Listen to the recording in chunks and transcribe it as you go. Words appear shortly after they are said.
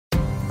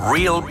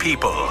Real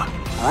people,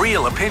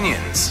 real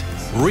opinions.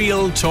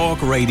 Real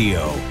Talk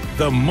Radio.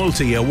 The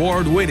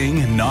multi-award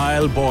winning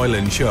Niall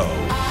Boylan Show.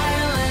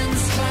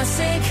 Ireland's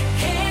classic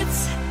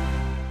hits.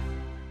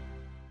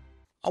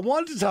 I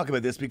wanted to talk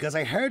about this because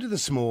I heard it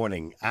this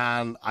morning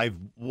and I've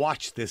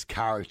watched this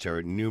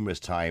character numerous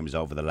times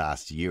over the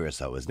last year or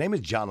so. His name is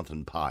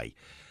Jonathan Pie.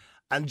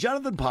 And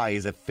Jonathan Pie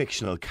is a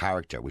fictional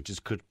character which is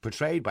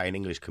portrayed by an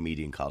English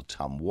comedian called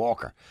Tom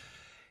Walker.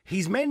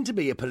 He's meant to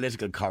be a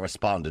political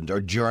correspondent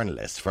or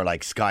journalist for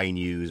like Sky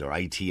News or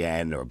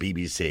ITN or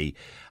BBC,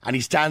 and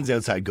he stands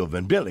outside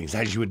government buildings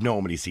as you would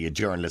normally see a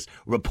journalist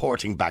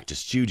reporting back to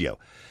studio.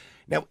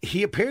 Now,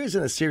 he appears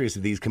in a series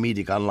of these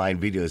comedic online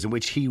videos in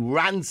which he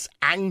rants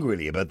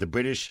angrily about the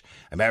British,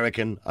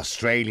 American,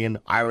 Australian,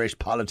 Irish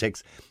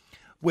politics,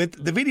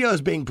 with the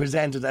videos being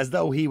presented as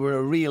though he were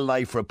a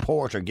real-life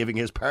reporter giving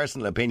his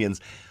personal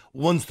opinions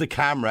once the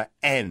camera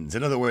ends.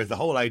 In other words, the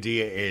whole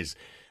idea is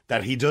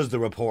that he does the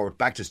report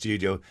back to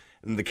studio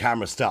and the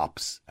camera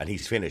stops and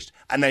he's finished.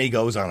 And then he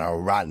goes on a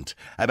rant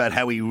about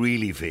how he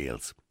really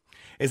feels.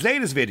 His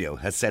latest video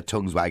has set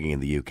tongues wagging in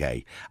the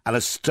UK and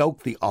has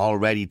stoked the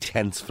already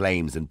tense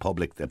flames in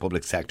the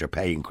public sector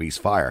pay increase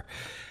fire.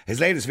 His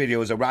latest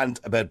video is a rant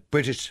about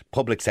British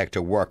public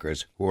sector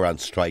workers who are on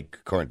strike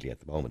currently at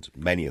the moment,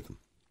 many of them.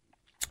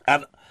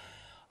 And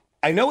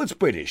I know it's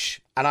British,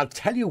 and I'll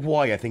tell you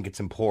why I think it's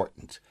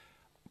important,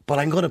 but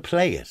I'm going to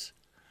play it.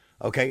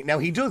 Okay, now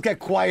he does get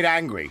quite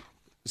angry,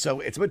 so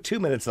it's about 2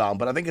 minutes long,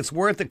 but I think it's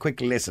worth a quick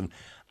listen.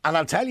 And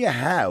I'll tell you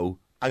how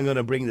I'm going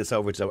to bring this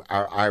over to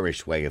our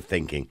Irish way of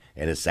thinking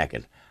in a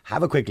second.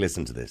 Have a quick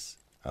listen to this,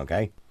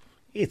 okay?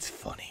 It's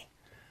funny.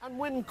 And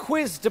when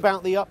quizzed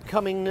about the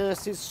upcoming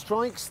nurses'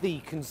 strikes,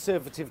 the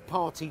Conservative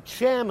Party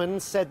chairman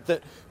said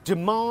that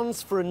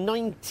demands for a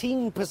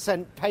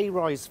 19% pay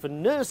rise for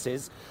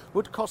nurses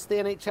would cost the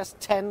NHS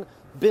 £10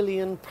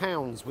 billion,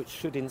 which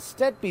should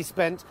instead be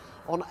spent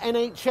on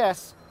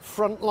NHS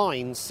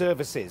frontline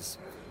services.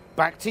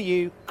 Back to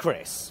you,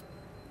 Chris.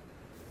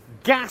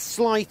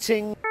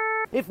 Gaslighting.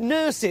 If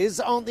nurses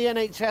aren't the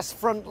NHS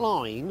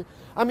frontline,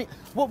 I mean,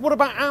 what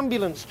about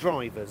ambulance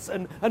drivers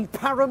and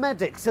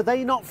paramedics? Are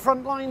they not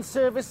frontline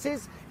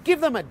services?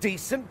 Give them a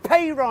decent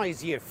pay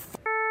rise, you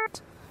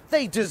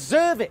They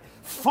deserve it.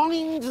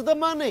 Find the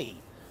money.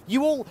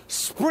 You all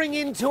spring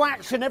into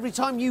action every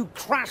time you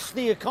crash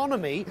the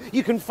economy.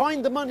 You can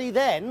find the money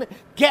then,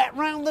 get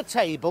round the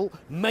table,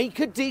 make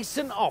a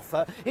decent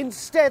offer.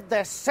 Instead,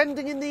 they're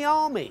sending in the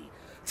army,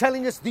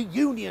 telling us the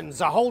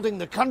unions are holding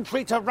the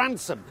country to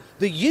ransom.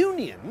 The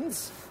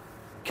unions?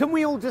 Can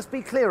we all just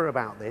be clear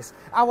about this?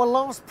 Our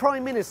last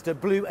Prime Minister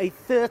blew a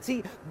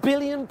 £30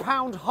 billion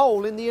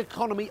hole in the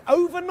economy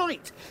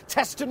overnight.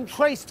 Test and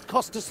Traced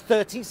cost us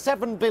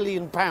 £37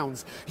 billion.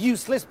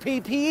 Useless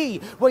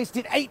PPE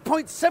wasted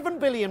 £8.7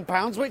 billion,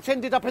 which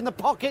ended up in the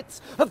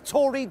pockets of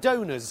Tory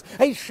donors.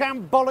 A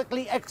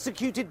shambolically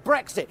executed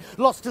Brexit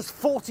lost us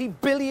 £40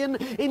 billion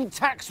in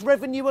tax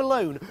revenue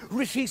alone.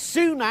 Rishi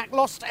Sunak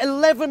lost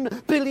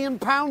 £11 billion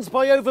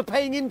by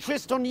overpaying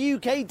interest on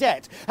UK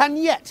debt. And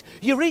yet,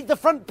 you read the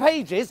front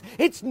pages,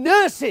 it's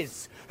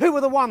nurses who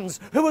are the ones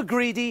who are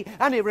greedy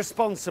and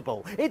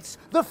irresponsible. It's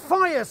the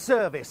fire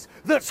service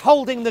that's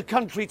holding the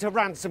country to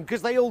ransom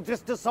because they all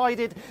just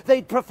decided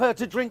they'd prefer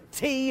to drink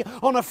tea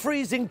on a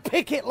freezing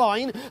picket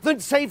line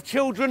than save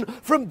children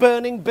from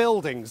burning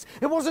buildings.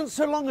 It wasn't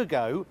so long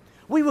ago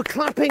we were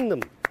clapping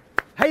them,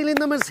 hailing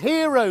them as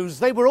heroes.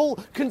 They were all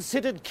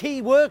considered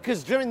key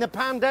workers during the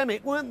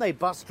pandemic, weren't they?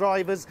 Bus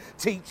drivers,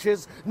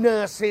 teachers,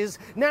 nurses.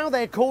 Now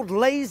they're called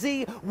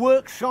lazy,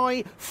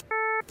 work-shy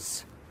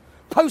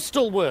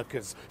postal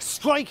workers,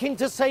 striking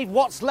to save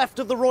what's left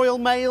of the Royal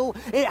Mail,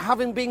 it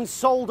having been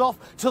sold off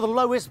to the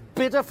lowest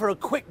bidder for a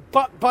quick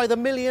buck by the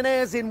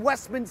millionaires in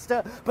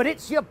Westminster. But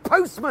it's your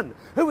postman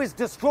who is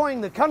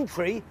destroying the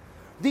country.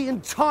 The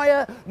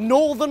entire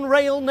Northern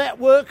Rail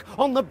network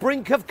on the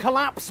brink of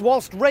collapse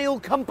whilst rail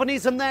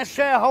companies and their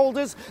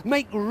shareholders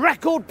make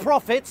record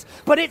profits.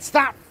 But it's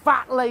that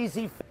fat,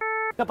 lazy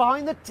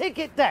behind the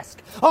ticket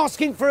desk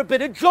asking for a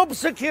bit of job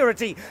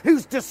security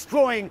who's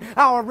destroying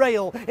our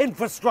rail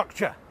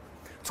infrastructure.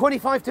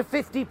 25 to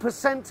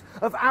 50%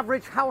 of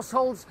average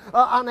households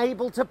are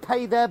unable to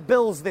pay their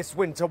bills this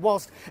winter,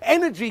 whilst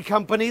energy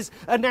companies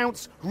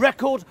announce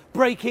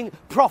record-breaking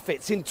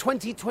profits. In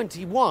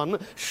 2021,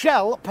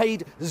 Shell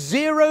paid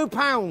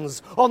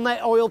 £0 on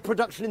their oil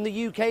production in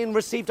the UK and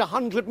received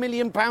 £100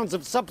 million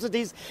of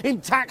subsidies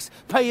in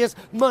taxpayers'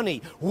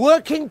 money.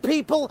 Working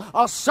people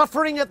are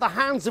suffering at the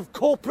hands of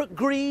corporate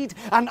greed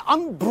and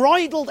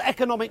unbridled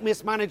economic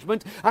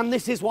mismanagement, and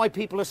this is why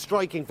people are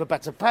striking for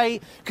better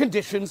pay,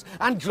 conditions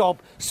and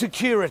job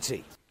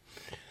security.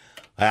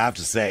 I have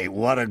to say,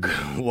 what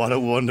a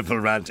wonderful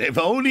rant. If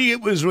only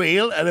it was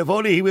real, and if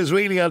only he was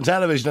really on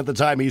television at the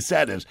time he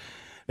said it.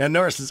 Now,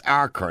 nurses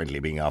are currently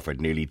being offered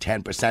nearly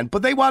 10%,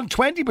 but they want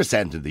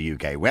 20% in the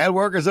UK. Rail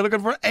workers are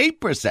looking for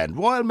 8%.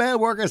 Royal Mail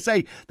workers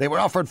say they were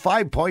offered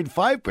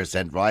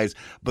 5.5% rise,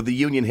 but the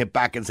union hit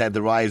back and said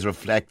the rise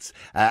reflects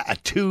a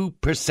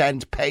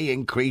 2% pay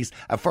increase,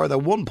 a further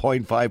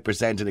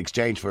 1.5% in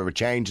exchange for a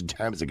change in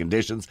terms and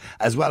conditions,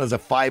 as well as a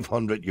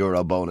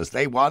 €500 bonus.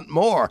 They want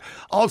more.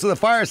 Also, the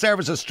fire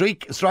service is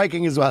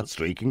striking as well,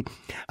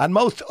 and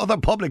most other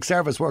public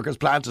service workers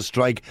plan to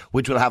strike,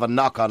 which will have a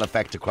knock-on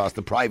effect across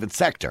the private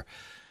sector.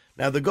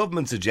 Now, the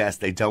government suggests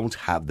they don't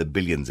have the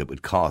billions it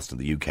would cost in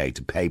the UK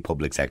to pay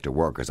public sector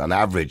workers on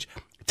average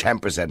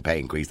 10% pay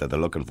increase that they're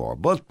looking for.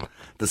 But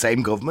the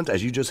same government,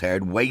 as you just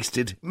heard,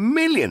 wasted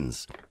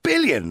millions,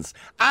 billions,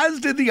 as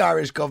did the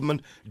Irish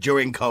government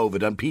during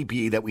COVID on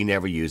PPE that we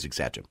never use,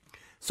 etc.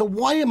 So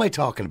why am I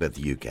talking about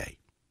the UK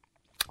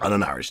on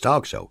an Irish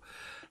talk show?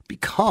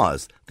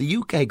 Because the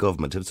UK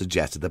government have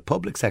suggested that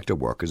public sector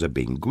workers are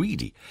being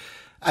greedy.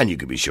 And you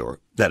can be sure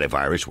that if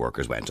Irish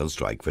workers went on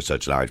strike for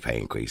such large pay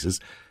increases,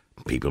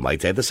 people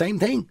might say the same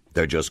thing.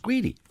 They're just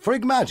greedy. For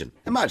imagine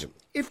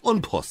if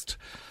An Post,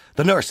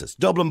 the nurses,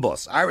 Dublin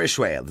Bus, Irish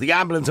Rail, the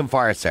ambulance and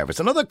fire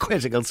service and other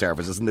critical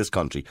services in this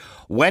country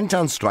went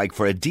on strike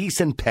for a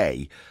decent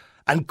pay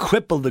and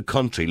crippled the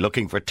country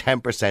looking for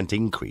 10%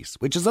 increase,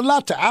 which is a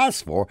lot to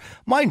ask for.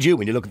 Mind you,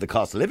 when you look at the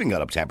cost of living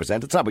got up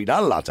 10%, it's probably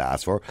not a lot to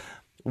ask for.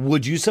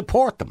 Would you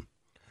support them?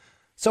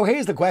 So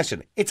here's the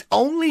question. It's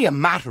only a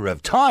matter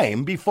of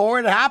time before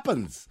it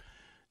happens.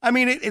 I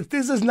mean,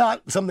 this is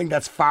not something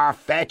that's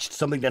far-fetched,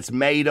 something that's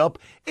made up.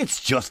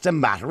 It's just a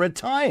matter of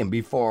time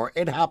before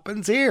it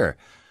happens here.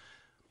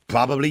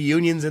 Probably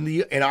unions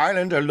in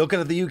Ireland are looking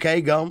at the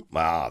UK going,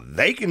 well,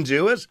 they can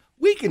do it,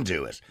 we can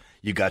do it.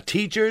 You got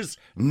teachers,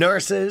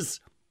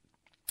 nurses,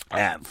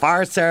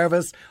 fire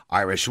service,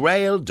 Irish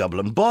Rail,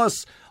 Dublin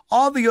Bus,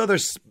 all the other,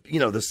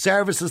 the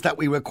services that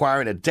we require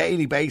on a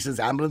daily basis,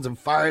 ambulance and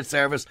fire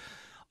service,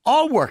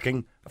 all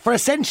working for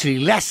essentially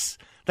less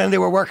than they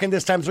were working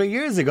this time 3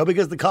 years ago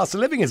because the cost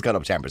of living has gone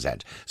up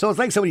 10%. So it's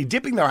like somebody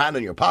dipping their hand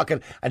in your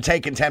pocket and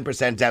taking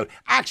 10% out.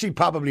 Actually,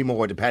 probably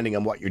more depending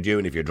on what you're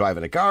doing. If you're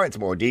driving a car, it's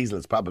more diesel.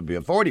 It's probably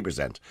a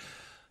 40%.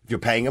 If you're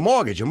paying a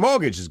mortgage, your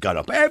mortgage has gone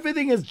up.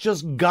 Everything has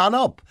just gone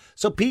up.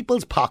 So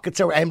people's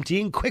pockets are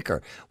emptying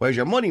quicker. Whereas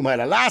your money might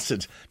have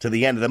lasted to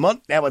the end of the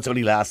month. Now it's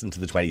only lasting to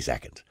the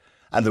 22nd.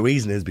 And the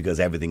reason is because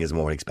everything is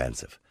more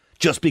expensive.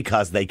 Just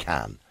because they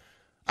can.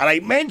 And I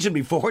mentioned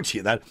before to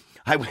you that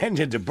I went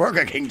into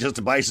Burger King just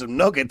to buy some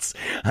nuggets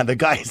and the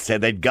guy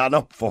said they'd gone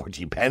up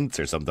 40 pence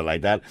or something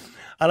like that.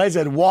 And I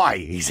said, why?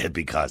 He said,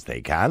 because they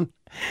can.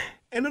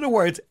 In other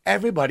words,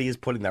 everybody is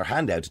putting their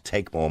hand out to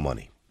take more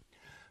money.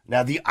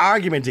 Now, the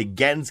argument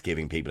against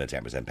giving people a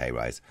 10% pay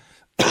rise,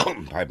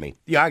 pardon me,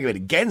 the argument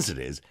against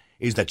it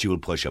is that you will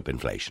push up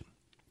inflation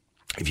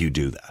if you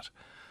do that.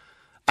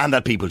 And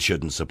that people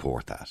shouldn't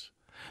support that.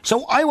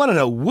 So I want to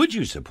know, would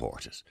you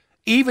support it?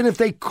 Even if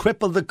they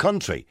crippled the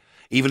country,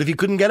 even if you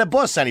couldn't get a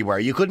bus anywhere,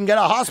 you couldn't get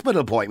a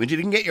hospital appointment, you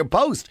didn't get your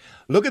post.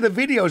 Look at the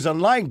videos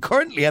online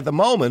currently at the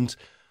moment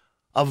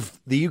of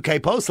the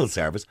UK Postal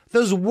Service.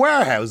 There's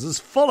warehouses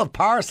full of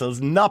parcels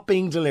not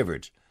being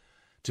delivered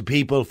to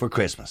people for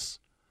Christmas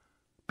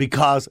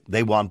because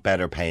they want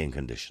better paying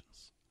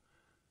conditions.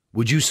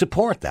 Would you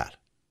support that?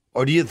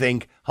 Or do you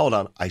think, hold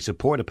on, I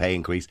support a pay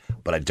increase,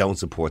 but I don't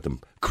support them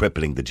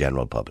crippling the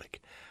general public?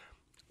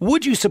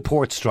 Would you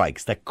support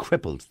strikes that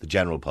crippled the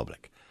general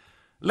public?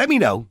 Let me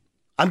know.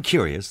 I'm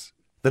curious.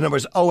 The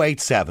number's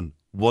 087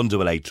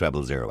 188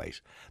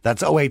 0008.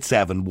 That's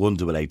 087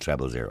 188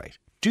 0008.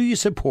 Do you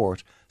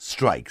support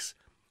strikes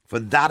for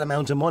that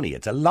amount of money?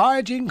 It's a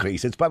large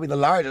increase. It's probably the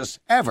largest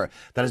ever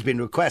that has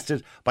been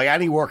requested by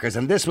any workers,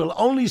 and this will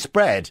only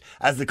spread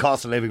as the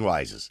cost of living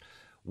rises.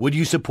 Would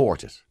you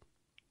support it?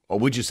 Or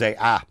would you say,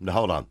 no,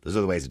 hold on, there's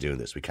other ways of doing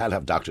this. We can't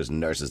have doctors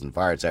and nurses and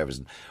fire service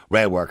and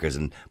rail workers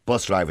and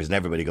bus drivers and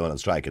everybody going on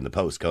strike and the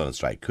post going on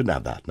strike. Couldn't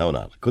have that. No,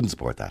 couldn't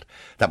support that.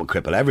 That would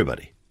cripple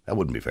everybody. That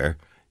wouldn't be fair.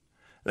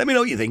 Let me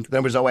know what you think. The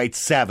number's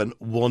 087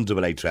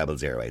 188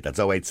 0008. That's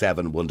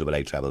 087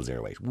 188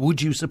 0008.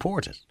 Would you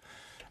support it?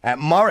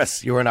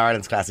 Morris, you're in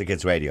Ireland's Classic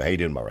Hits Radio. How you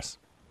doing, Morris?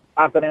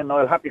 Afternoon,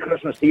 Noel. Happy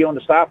Christmas to you and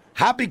the staff.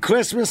 Happy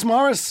Christmas,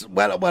 Morris.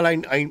 Well,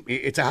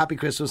 it's a happy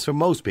Christmas for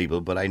most people,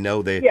 but I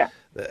know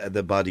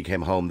the body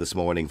came home this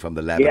morning from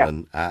the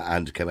Lebanon,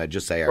 and can I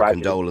just say our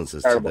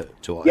condolences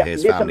to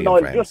his family and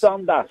friends. Just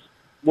on that,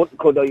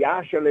 could I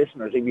ask your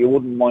listeners, if you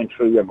wouldn't mind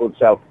through your good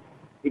self,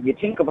 if you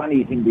think of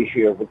anything this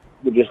year, would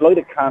you just light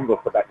a candle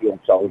for that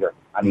young soldier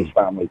and his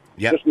family?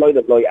 Yep. Just light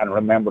a light and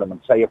remember them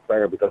and say a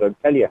prayer, because I'll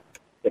tell you,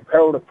 the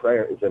power of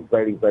prayer is a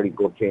very, very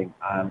good thing.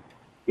 And,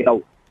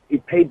 he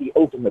paid the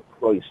ultimate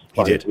price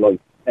for his life.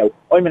 Now,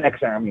 I'm an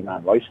ex-army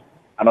man, right?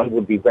 And I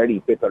would be very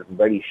bitter and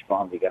very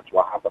strong against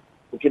what happened.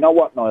 But you know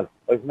what, Noel?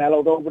 I've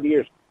mellowed over the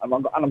years, and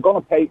I'm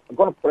going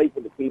to pray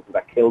for the people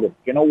that killed him.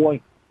 You know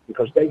why?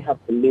 Because they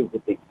have to live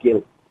with the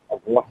guilt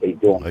of what they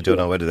done. I don't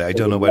know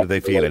whether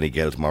they feel any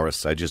guilt,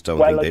 Morris. I just don't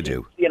think they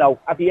do.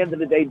 At the end of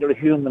the day, they're a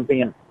human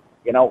being.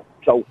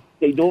 So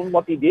they done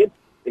what they did.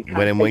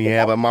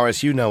 But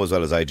Morris, you know as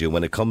well as I do,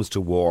 when it comes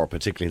to war,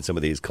 particularly in some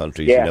of these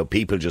countries,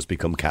 people just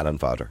become cannon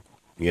fodder.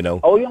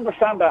 Oh, you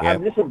understand that. Yeah.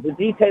 And listen, the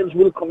details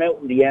will come out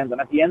in the end. And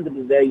at the end of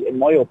the day, in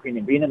my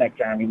opinion, being an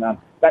ex-army man,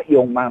 that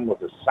young man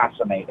was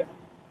assassinated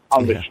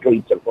on the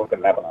streets of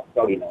fucking Lebanon.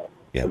 Sorry, no.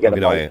 Yeah,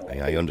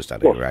 I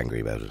understand that you're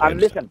angry about it.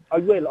 And listen, I'll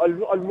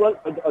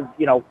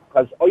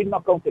because I'm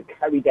not going to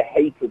carry the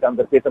hatred and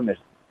the bitterness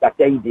that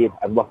they did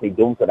and what they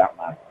done to that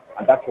man.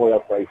 And that's why I'll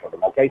pray for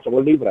them, okay? So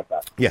we'll leave it at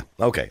that. Yeah,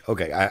 okay.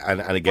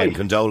 And again,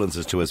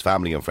 condolences to his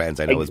family and friends.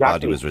 I know his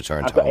body was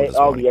returned home this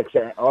morning.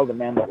 All the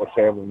men that were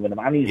serving with him,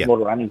 and his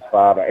mother and his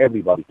father,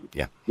 everybody.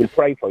 Yeah. We'll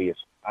pray for you.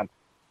 And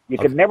you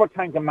can never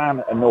thank a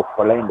man enough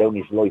for laying down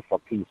his life for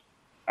peace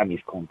and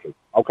his country,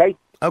 okay?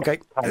 Okay.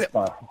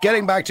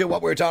 Getting back to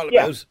what we were talking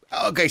about.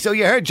 Okay, so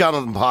you heard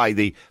Jonathan Pye,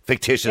 the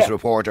fictitious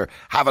reporter,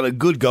 having a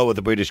good go at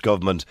the British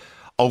government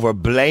over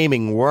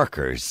blaming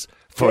workers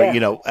for,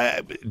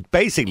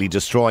 basically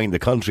destroying the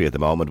country at the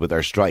moment with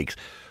their strikes.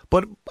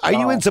 But are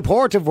you in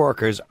support of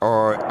workers,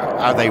 or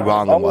are they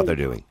wrong in what they're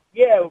doing?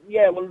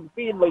 Yeah, well,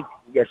 being like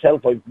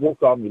yourself, I've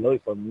worked all my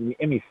life. I'm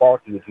in my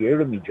 40th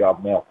year in my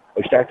job now.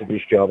 I started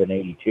this job in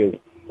 82.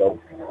 So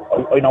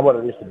I know what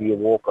it is to be a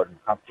worker and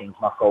have things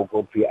not go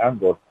good for you and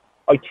good.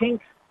 I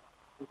think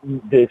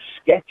the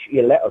sketch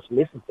you let us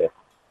listen to,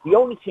 the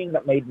only thing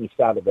that made me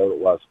sad about it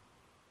was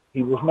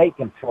he was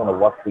making fun of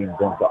what's being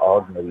done to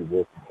ordinary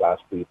working class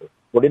people,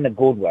 but in a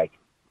good way.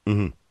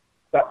 Mm-hmm.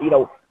 That,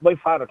 my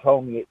father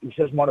told me, he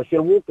says, Morris,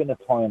 you'll work in a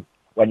time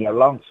when your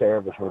long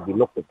service will be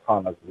looked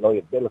upon as a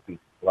liability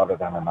rather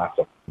than an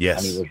asset.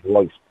 Yes. And he was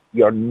right.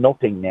 You're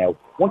nothing now.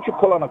 Once you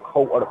pull on a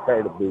coat or a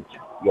pair of boots,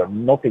 you're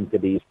nothing to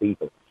these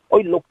people. I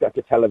looked at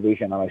the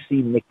television and I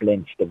see Mick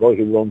Lynch, the guy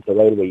who runs the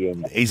railway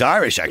union. He's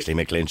Irish, actually,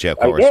 Mick Lynch, of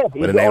course.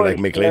 He's with a name like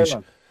Mick Lynch.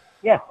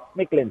 Yeah,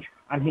 Mick Lynch.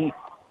 And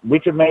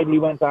Richard Madeley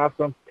went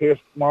after him, Piers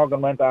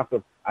Morgan went after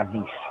him, and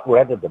he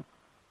shredded them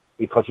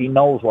because he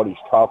knows what he's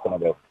talking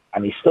about.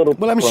 And he stood up.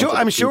 Well,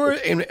 I'm sure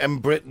in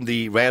Britain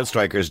the rail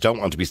strikers don't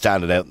want to be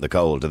standing out in the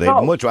cold. They'd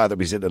much rather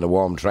be sitting in a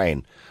warm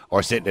train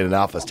or sitting in an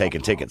office taking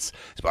tickets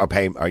or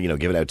paying or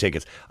giving out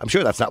tickets. I'm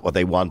sure that's not what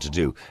they want to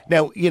do.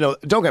 Now,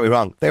 don't get me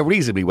wrong, they're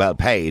reasonably well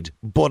paid,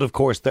 but of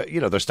course,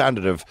 their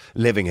standard of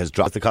living has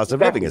dropped. The cost of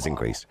living has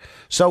increased.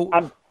 So,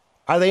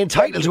 are they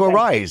entitled to a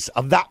rise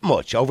of that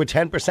much, over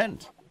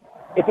 10%?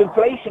 If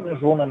inflation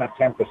is running at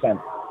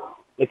 10%.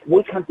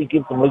 Why can't they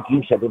give them, like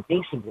you said, a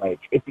decent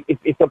wage?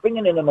 If they're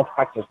bringing in enough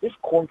taxes, this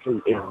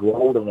country is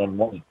rolling in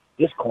money.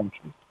 This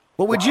country.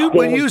 Well, would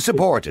you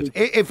support it?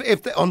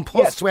 If the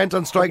Unpusts went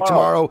on strike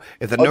tomorrow,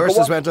 if the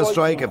nurses went on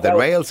strike, if the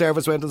rail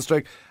service went on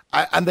strike,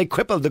 and they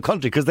crippled the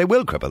country, because they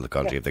will cripple the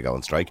country if they go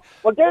on strike.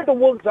 Well, they're the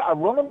ones that are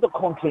running the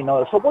country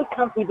now, so why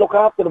can't we look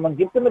after them and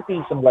give them a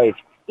decent wage?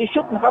 They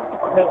shouldn't have to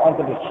come out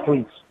onto the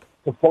streets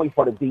to fight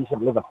for a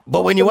decent living.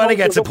 But when you want to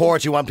get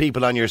support, you want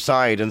people on your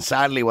side, and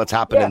sadly what's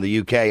happened in the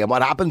UK and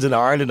what happens in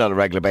Ireland on a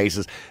regular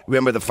basis,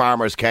 remember the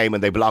farmers came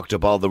and they blocked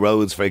up all the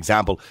roads, for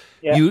example,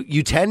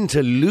 you tend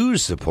to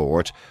lose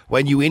support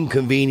when you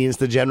inconvenience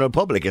the general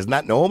public. Isn't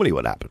that normally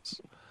what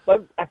happens?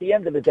 Well, at the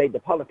end of the day,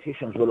 the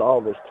politicians will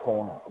always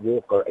turn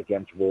worker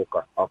against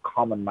worker or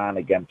common man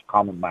against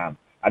common man,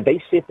 and they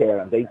sit there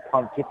and they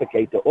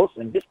pontificate to us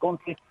in this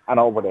country and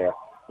over there.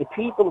 The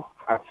people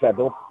are fed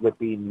up with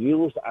being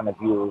used and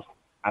abused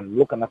and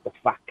looking at the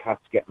fat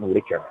cats getting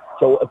richer.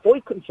 So if I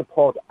can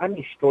support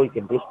any strike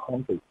in this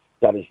country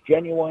that is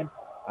genuine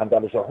and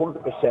that is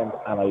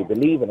 100% and I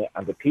believe in it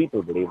and the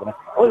people believe in it,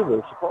 I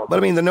will support it. But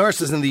I mean, the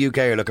nurses in the UK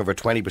are looking for a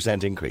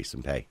 20% increase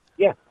in pay.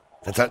 Yeah.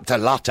 That's a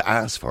lot to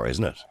ask for,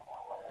 isn't it?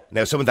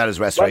 Now, some of that is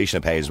restoration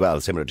of pay as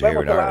well, similar to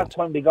here in Ireland. When was the last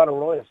time they got a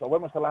riot? So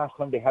when was the last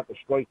time they had to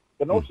strike?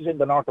 The nurses in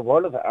the north of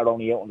Ireland are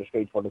only out on the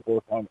streets for the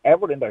first time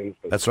ever in their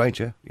history. That's right,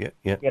 yeah.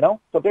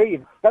 So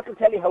that'll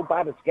tell you how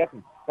bad it's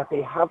getting, that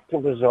they have to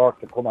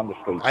resort to come on the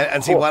streets.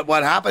 And see,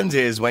 what happens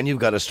is when you've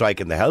got a strike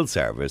in the health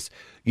service,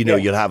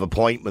 you'll have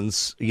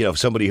appointments,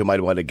 somebody who might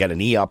want to get a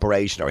knee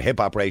operation or a hip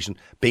operation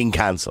being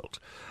cancelled.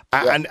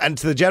 And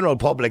to the general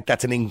public,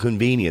 that's an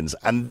inconvenience.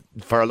 And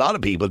for a lot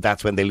of people,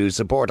 that's when they lose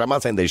support. I'm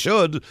not saying they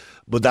should,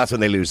 but that's when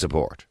they lose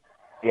support.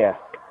 Yeah.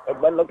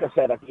 Well, like I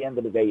said, at the end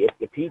of the day, if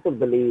the people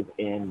believe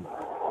in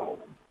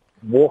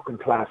working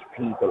class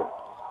people,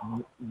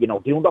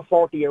 doing the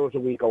 40 hours a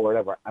week or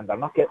whatever, and they're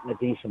not getting a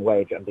decent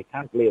wage and they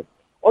can't live.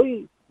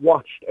 I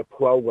watched a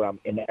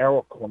programme in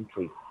our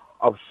country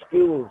of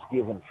schools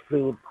giving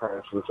food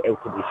parcels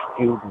out to the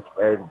students'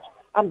 parents,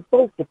 and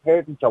both the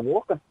parents are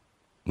working.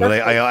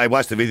 Well, I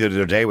watched the video the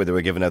other day where they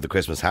were giving out the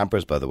Christmas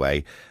hampers, by the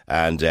way,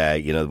 and,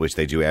 which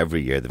they do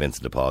every year. The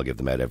Vincent de Paul give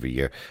them out every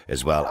year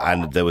as well.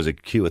 And there was a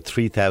queue of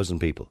 3,000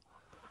 people.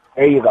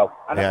 There you go.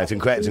 And it's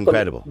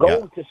incredible.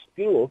 Going to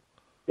school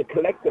to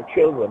collect their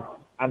children,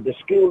 and the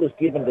school is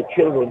giving the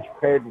children's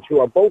parents, who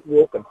are both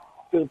working,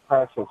 food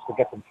parcels to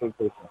get them through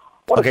Christmas.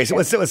 Okay, so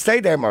let's stay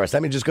there, Morris.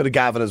 Let me just go to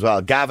Gavin as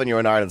well. Gavin, you're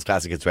on Ireland's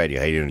Classic Hits Radio.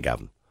 How are you doing,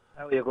 Gavin?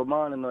 How you? Good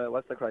morning, Noel.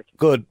 What's the crack?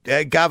 Good.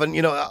 Gavin,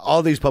 you know,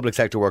 all these public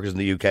sector workers in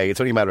the UK, it's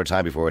only a matter of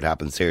time before it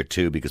happens here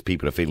too, because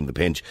people are feeling the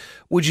pinch.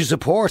 Would you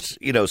support,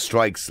 you know,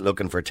 strikes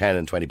looking for 10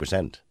 and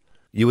 20%?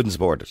 You wouldn't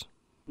support it?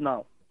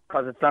 No,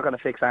 because it's not going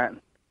to fix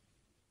anything.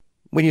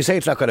 When you say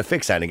it's not going to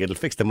fix anything, it'll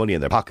fix the money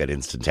in their pocket It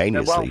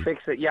instantaneously. won't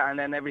fix it, yeah, and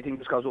then everything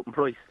just goes up in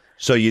price.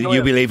 So you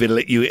No, believe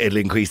it'll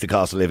increase the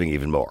cost of living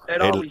even more? It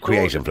It'll always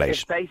create does. inflation.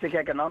 It's basic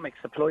economics,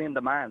 supply and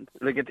demand.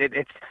 Like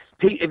it's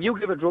if you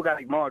give a drug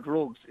addict more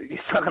drugs,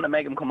 it's not going to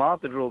make him come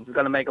off the drugs. It's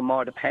going to make him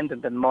more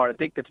dependent and more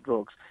addicted to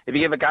drugs. If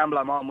you give a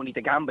gambler more money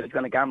to gamble, he's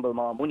going to gamble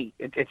more money.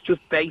 It's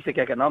just basic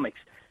economics.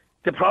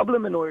 The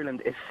problem in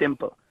Ireland is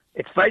simple.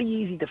 It's very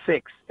easy to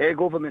fix. Our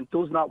government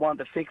does not want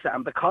to fix it,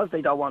 and because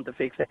they don't want to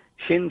fix it,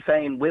 Sinn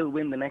Féin will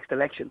win the next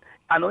election.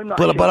 And I'm not.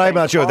 But I'm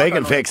not sure they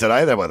can fix it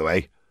either, by the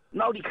way.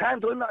 No, they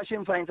can't. I'm not a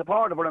Sinn Féin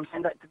supporter, but I'm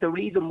saying that the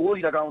reason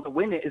why they're going to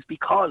win it is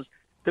because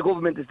the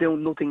government is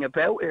doing nothing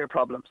about our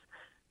problems.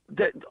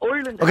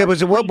 Ireland. Okay, but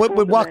so what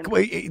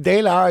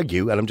they'll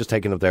argue, and I'm just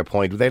taking up their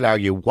point, they'll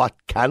argue, what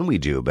can we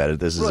do about it?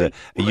 This is a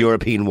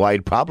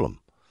European-wide problem.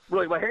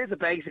 Right, well, here's the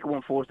basic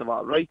one first of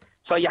all, right?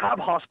 So you have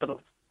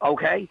hospitals,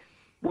 okay?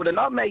 Would it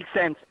not make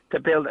sense to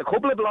build a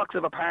couple of blocks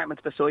of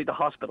apartments beside the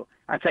hospital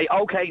and say,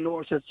 okay,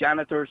 nurses,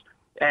 janitors,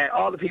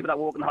 all the people that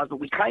work in the hospital,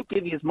 we can't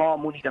give you more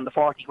money than the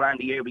 40 grand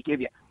a year we give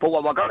you. But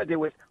what we're going to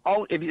do is,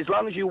 as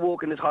long as you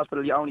work in this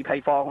hospital, you only pay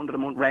 400 a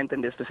month rent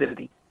in this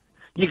facility.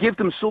 You give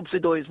them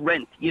subsidised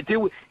rent. You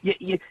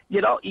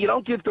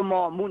don't give them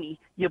more money.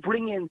 You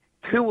bring in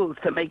tools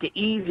to make it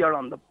easier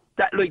on them.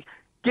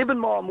 Giving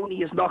more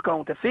money is not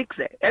going to fix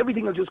it.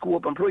 Everything will just go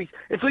up in price.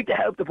 It's like the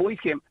Help the Boy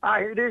scheme.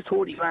 Here, there's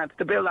 30 grand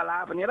to build a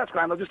lab, and yeah, that's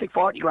grand. I'll just take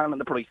 40 grand on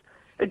the price.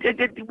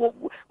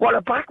 We're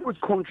a backwards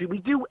country. We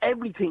do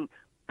everything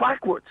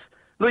backwards.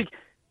 Like,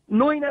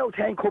 9 out of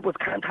 10 couples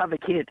can't have a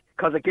kid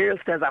because a girl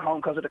stays at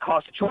home because of the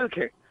cost of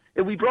childcare.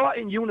 If we brought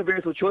in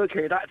universal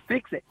childcare, that'd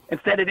fix it.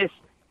 Instead of this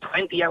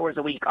 20 hours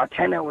a week or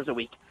 10 hours a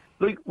week.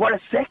 Like, we're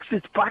a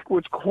sexist,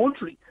 backwards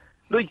country.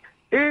 Like,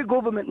 our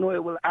government now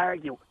will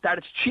argue that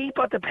it's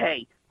cheaper to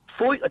pay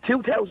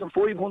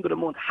 $2,500 a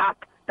month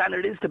HAP than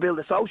it is to build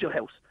a social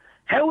house.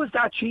 How is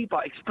that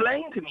cheaper?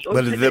 Explain to me.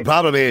 Well, the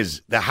problem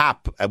is the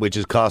HAP, which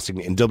is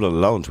costing in Dublin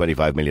alone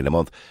 25 million a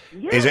month,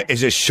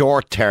 is a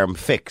short-term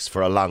fix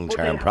for a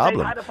long-term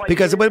problem.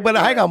 Because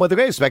hang on, with the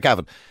greatest respect,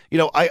 Gavin, you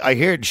know, I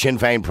heard Sinn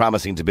Féin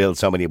promising to build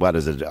so many,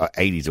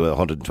 80 to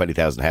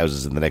 120,000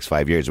 houses in the next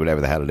 5 years, whatever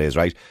the hell it is,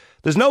 right?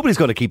 There's nobody's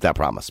going to keep that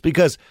promise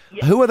because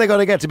who are they going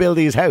to get to build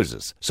these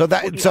houses? So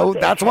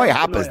that's why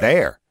HAP is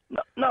there.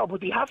 No,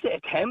 but they have to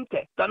attempt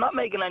it. They're not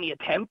making any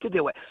attempt to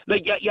do it.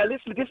 Like, you're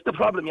listening, this is the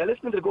problem. You're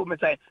listening to the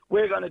government saying,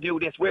 we're going to do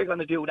this, we're going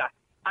to do that.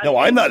 And no,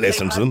 I'm not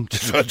listening to them.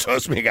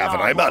 Trust me, Gavin,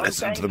 I'm not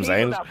listening to them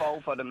saying it.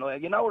 Vote for them,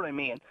 you know what I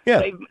mean?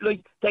 Yeah.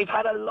 They've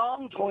had a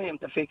long time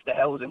to fix the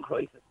housing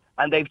crisis,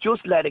 and they've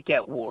just let it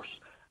get worse.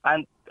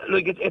 And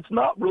it's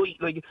not right.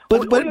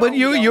 But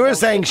you're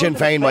saying Sinn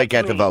Féin might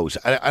get the vote,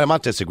 and I'm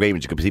not disagreeing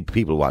with you because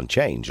people want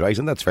change, right?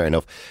 And that's fair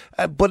enough.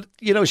 But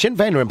you know, Sinn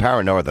Féin are in power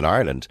in Northern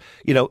Ireland.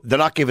 You know, they're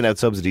not giving out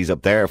subsidies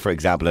up there, for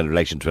example, in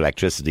relation to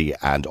electricity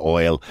and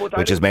oil,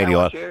 which is mainly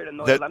oil.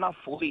 They're not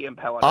fully in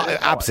power.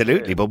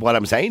 Absolutely, but what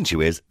I'm saying to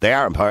you is they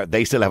are in power.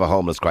 They still have a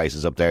homeless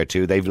crisis up there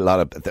too. They've a lot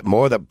of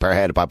more per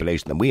head of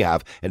population than we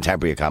have in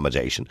temporary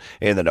accommodation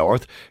in the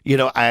north. You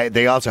know,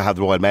 they also have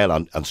the Royal Mail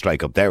on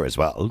strike up there as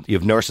well. You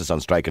have nurses on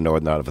strike in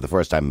Northern Ireland for the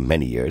first time in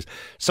many years.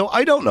 So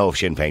I don't know if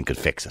Sinn Féin could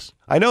fix it.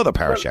 I know they're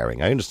power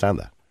sharing. I understand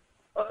that.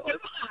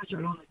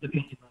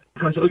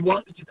 Because I was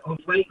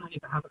waiting on you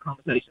to have a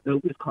conversation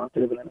about this cost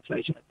of living and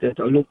inflation. I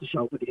love the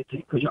show with you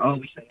because you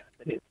always say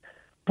it is.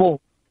 But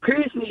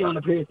personally, on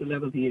a personal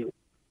level to you,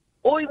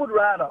 I'm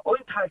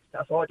taxed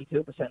at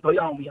 42%. I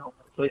own my own,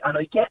 and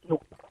I get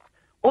nothing.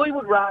 I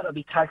would rather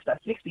be taxed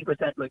at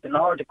 60% like the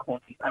Nordic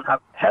countries and have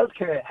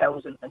healthcare,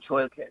 housing and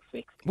childcare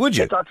fixed. Would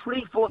you? It's our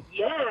 3 foot,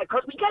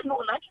 because we get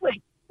nothing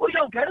anyway. I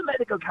don't get a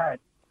medical card.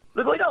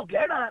 Look, I don't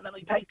get that, and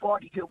I pay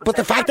 42%. But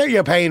the fact that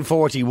you're paying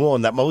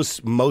 41, that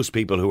most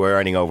people who are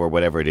earning over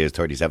whatever it is,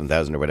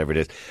 37,000 or whatever it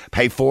is,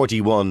 pay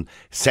 41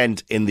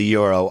 cent in the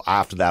euro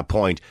after that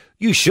point,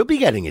 you should be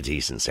getting a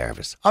decent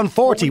service. On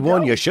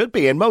 41, you should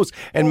be. In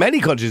many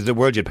countries in the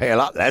world, you'd pay a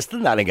lot less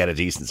than that and get a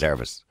decent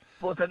service.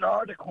 But the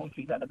Nordic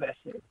countries are the best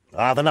service.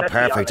 They're not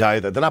perfect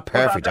either. They're not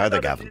perfect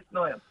either, Gavin.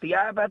 They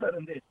are better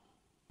than this.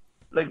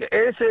 Like,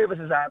 air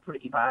services are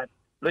pretty bad.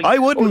 Like, I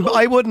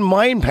wouldn't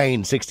mind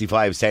paying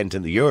 65 cent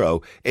in the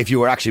euro if you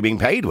were actually being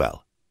paid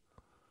well.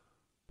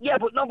 Yeah,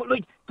 but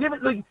you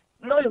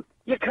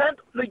can't,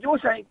 like you're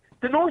saying,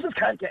 the nurses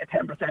can't get a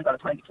 10% or a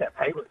 20%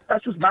 pay rate.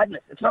 That's just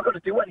madness. It's not going to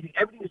do anything.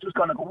 Everything is just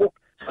going to go up.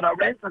 So their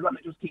rents are going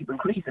to just keep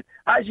increasing.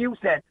 As you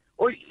said,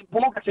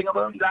 Burger King, I'm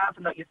only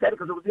laughing that you said it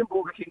because I was in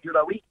Burger King the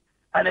other week,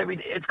 and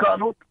it's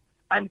gone up.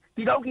 And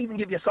they don't even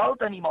give you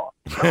salt anymore.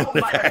 No,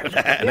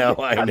 I know.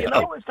 Have you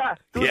noticed that?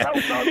 There's no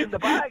salt in the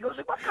bag. I was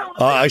like, what's going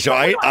on?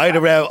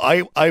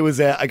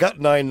 I got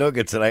 9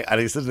 nuggets and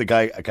I said to the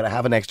guy, can I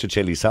have an extra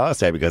chili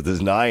sauce there because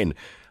there's 9?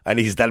 And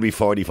he said, that'll be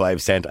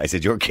 45 cent. I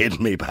said, you're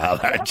kidding me, pal,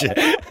 aren't you?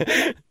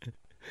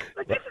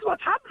 Like, this is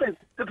what's happening.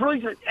 The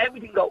price of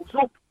everything goes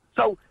up.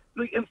 So,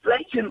 like,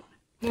 inflation,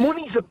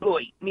 money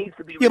supply needs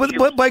to be reduced. Yeah,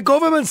 but by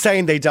government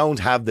saying they don't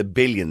have the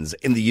billions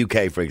in the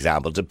UK, for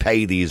example, to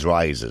pay these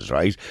rises,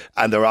 right?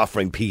 And they're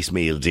offering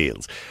piecemeal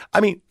deals.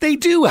 I mean, they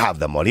do have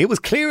the money. It was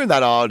clear in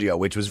that audio,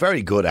 which was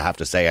very good, I have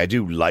to say. I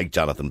do like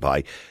Jonathan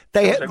Pye.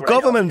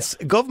 Governments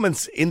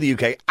in the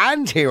UK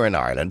and here in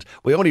Ireland,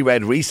 we only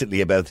read recently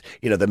about,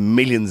 the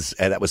millions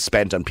that was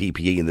spent on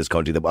PPE in this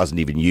country that wasn't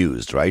even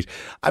used, right?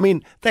 I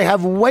mean, they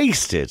have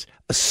wasted.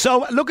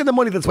 So look at the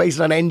money that's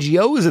wasted on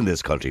NGOs in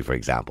this country, for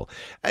example.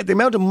 The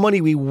amount of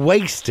money we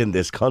waste in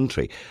this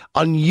country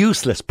on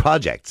useless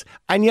projects,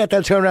 and yet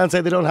they'll turn around and say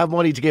they don't have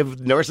money to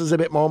give nurses a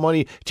bit more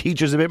money,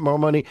 teachers a bit more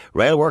money,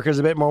 rail workers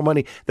a bit more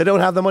money. They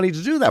don't have the money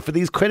to do that for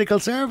these critical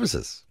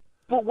services.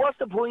 But what's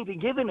the point in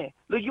giving it?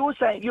 Like you're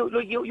saying,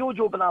 you're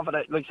jumping off of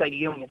it, like say the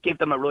union, give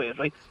them a rise,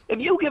 right? If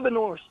you give a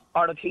nurse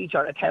or a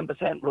teacher a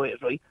 10% rise,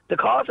 right, the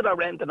cost of their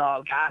rent and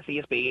all, gas,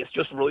 ESB, is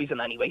just rising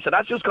anyway. So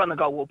that's just going to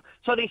go up.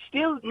 So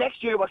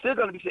next year, we're still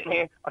going to be sitting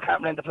here, I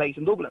can't rent a place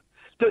in Dublin.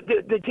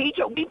 The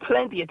teacher, we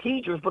plenty of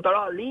teachers, but they're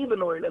all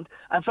leaving Ireland,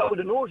 and so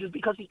the nurses,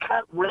 because he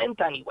can't rent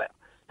anywhere.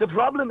 The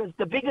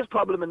biggest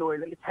problem in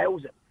Ireland is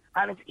housing,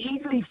 and it's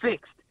easily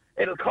fixed.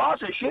 It'll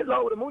cost a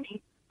shitload of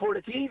money.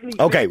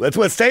 Okay,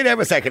 we'll stay there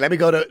for a second. Let me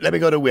go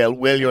to Will.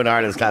 Will, you're on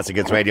Ireland's Classic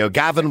Hits Radio.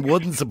 Gavin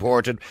wouldn't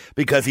support it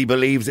because he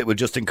believes it would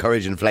just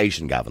encourage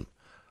inflation, Gavin.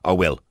 Or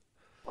Will?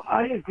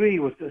 I agree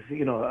with this,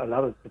 a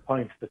lot of the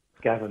points that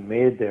Gavin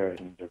made there,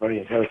 and they're very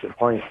intelligent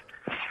points.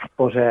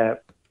 But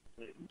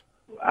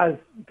as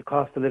the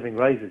cost of living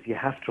rises, you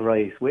have to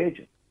raise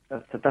wages.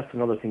 That's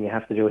another thing you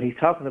have to do. And he's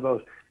talking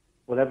about,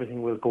 well,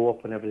 everything will go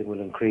up and everything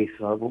will increase.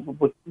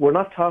 But we're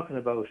not talking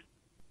about...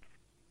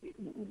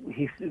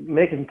 He's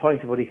making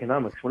points about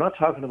economics. We're not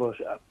talking about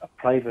a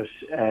private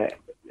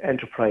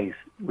enterprise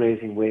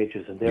raising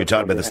wages. And you're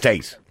talking about the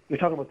state. You're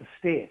talking about the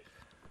state.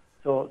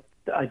 So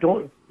I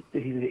don't...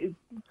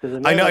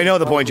 I know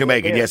the point you're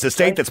making. Yes, the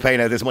state that's paying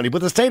out this money,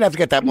 but the state have to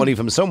get that money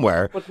from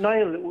somewhere. But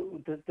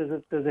Niall,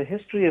 there's a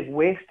history of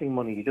wasting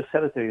money. You just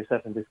said it there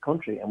yourself in this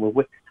country, and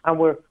we're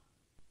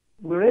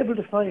able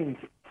to find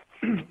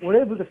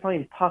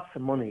pots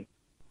of money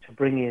to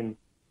bring in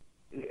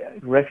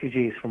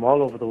refugees from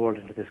all over the world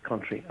into this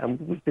country,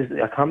 and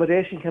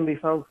accommodation can be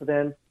found for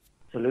them,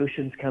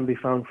 solutions can be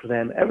found for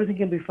them, everything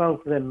can be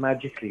found for them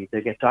magically. They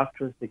get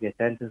doctors, they get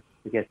dentists,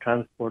 they get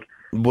transport.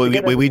 Well,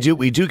 we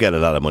do get a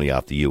lot of money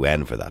off the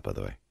UN for that, by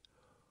the way.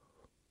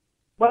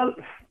 Well,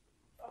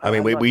 I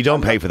mean, we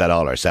don't pay for that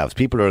all ourselves.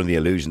 People are in the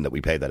illusion that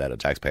we pay that out of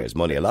taxpayers'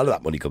 money. A lot of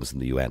that money comes from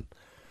the UN.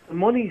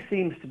 Money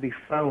seems to be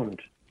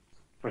found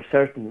for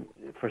certain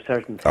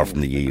things. Or from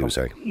the EU,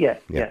 sorry. Yeah.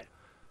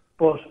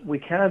 But we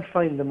can't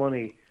find the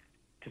money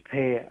to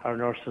pay our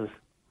nurses,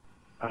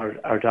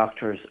 our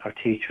doctors, our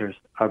teachers,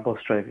 our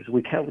bus drivers.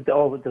 We can't.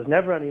 There's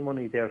never any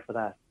money there for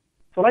that.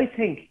 So I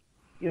think,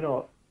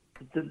 the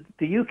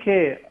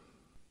UK,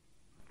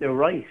 they're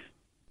right.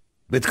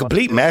 It's a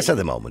complete mess at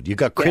the moment. You've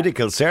got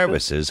critical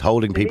services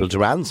holding people to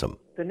ransom.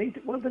 You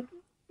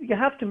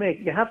have to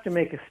make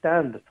a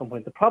stand at some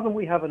point. The problem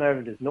we have in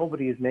Ireland is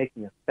nobody is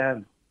making a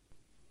stand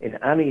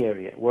in any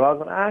area. We're all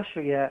going,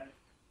 sure, yeah,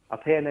 I'll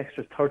pay an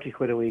extra 30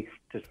 quid a week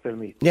to fill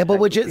me. Yeah, but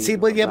but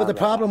the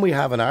problem we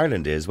have in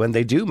Ireland is when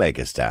they do make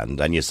a stand,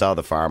 and you saw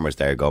the farmers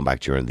there going back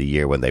during the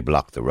year when they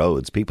blocked the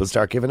roads, people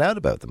start giving out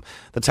about them.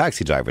 The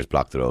taxi drivers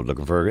block the road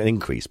looking for an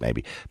increase,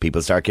 maybe.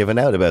 People start giving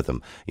out about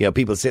them.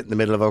 People sit in the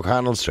middle of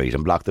O'Connell Street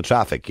and block the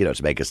traffic,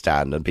 to make a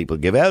stand, and people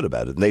give out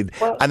about it.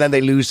 And then they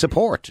lose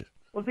support.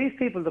 Well, these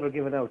people that are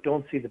giving out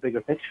don't see the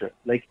bigger picture.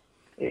 Like,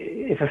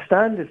 if a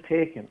stand is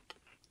taken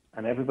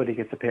and everybody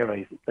gets a pay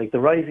rise, like the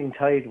rising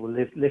tide will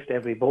lift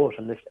every boat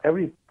and lift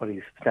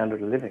everybody's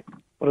standard of living.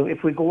 But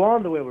if we go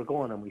on the way we're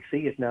going, and we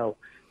see it now,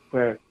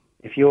 where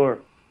if you're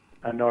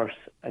a nurse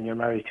and you're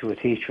married to a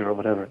teacher or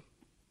whatever,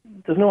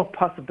 there's no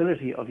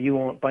possibility of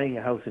you buying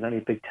a house in any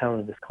big town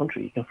in this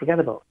country. You can forget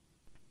about it.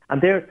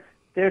 And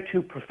they're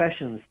two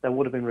professions that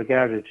would have been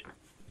regarded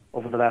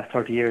over the last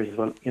 30 years as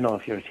well.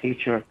 If you're a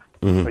teacher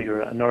or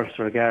you're a nurse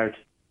or a guard,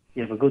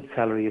 you have a good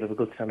salary, you have a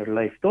good standard of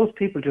life. Those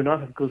people do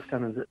not have good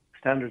standards of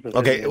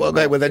Okay, well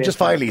then just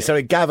finally,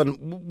 sorry, Gavin,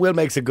 Will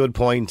makes a good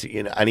point,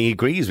 and he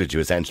agrees with you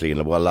essentially in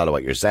a lot of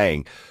what you're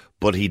saying,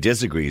 but he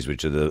disagrees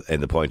with you in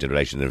the point in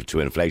relation to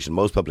inflation.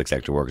 Most public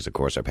sector workers, of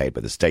course, are paid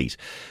by the state.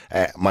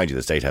 Mind you,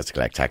 the state has to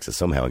collect taxes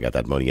somehow and get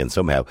that money in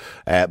somehow,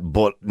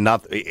 but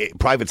not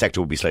private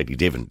sector would be slightly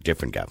different,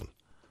 Gavin.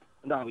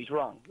 No, he's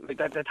wrong. Like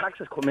the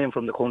taxes come in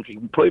from the country.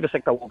 Private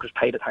sector workers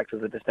pay the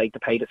taxes of the state to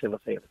pay the civil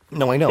service.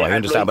 No, I know, I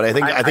understand, but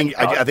I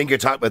think you're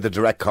talking about the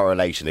direct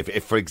correlation.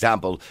 If for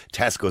example,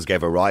 Tesco's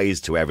gave a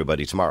rise to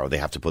everybody tomorrow, they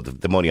have to put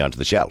the money onto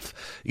the shelf.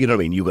 You know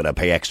what I mean? You're going to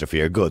pay extra for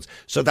your goods.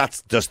 So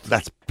that's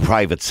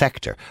private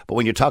sector. But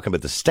when you're talking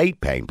about the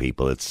state paying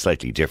people, it's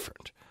slightly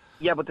different.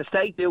 Yeah, but the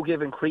state do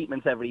give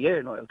increments every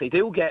year, Niall. They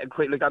do get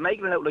like they're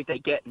making it out like they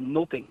get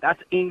nothing.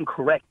 That's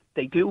incorrect.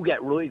 They do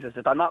get rises.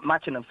 They're not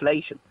matching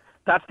inflation.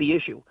 That's the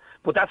issue.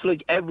 But that's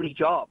like every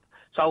job.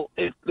 So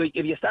if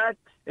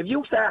if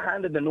you start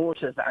handing the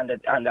nurses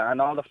and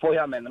all the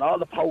firemen and all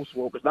the post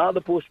workers and all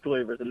the bus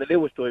drivers and the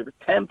Lewis drivers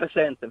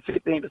 10% and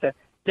 15%,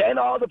 then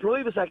all the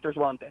private sectors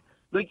want it.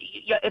 Like,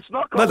 yeah, it's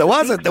not. Well, there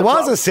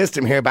was a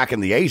system here back in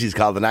the 80s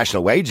called the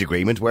National Wage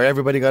Agreement where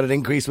everybody got an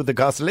increase with the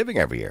cost of living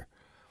every year.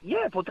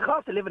 Yeah, but the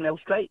cost of living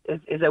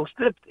is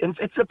outstripped.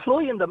 It's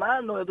supply and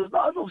demand. No, there's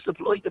not enough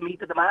supply to meet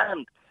the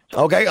demand.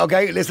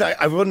 Okay. Listen,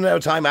 I'm running out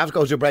of time. I have to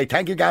go to a break.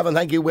 Thank you, Gavin.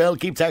 Thank you, Will.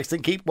 Keep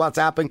texting. Keep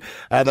WhatsApping.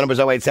 The number's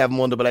 087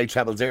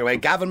 188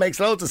 0008. Gavin makes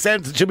loads of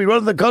sense. It should be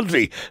running the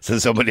country. So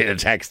somebody in a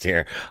text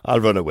here.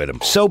 I'll run it with him.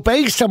 So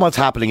based on what's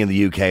happening in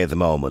the UK at the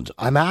moment,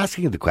 I'm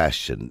asking the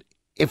question,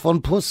 if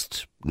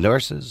unpussed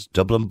nurses,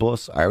 Dublin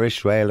Bus,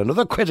 Irish Rail and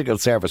other critical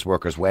service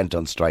workers went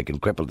on strike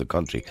and crippled the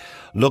country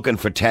looking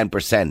for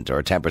 10% or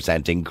a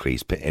 10%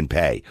 increase in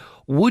pay,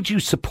 would you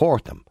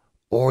support them?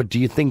 Or do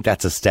you think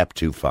that's a step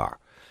too far?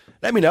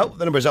 Let me know.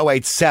 The number's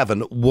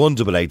 087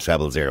 188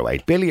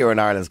 0008. Billy, you're in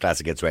Ireland's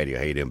Classic Hits Radio.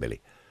 How you doing, Billy?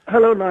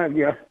 Hello, Niall.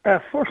 Yeah.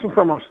 First and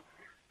foremost,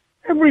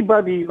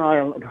 everybody in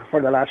Ireland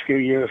for the last few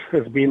years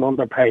has been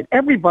underpaid.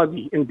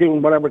 Everybody in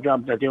doing whatever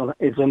job they're doing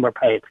is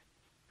underpaid.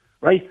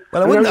 Right?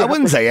 Well, I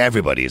wouldn't say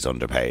everybody is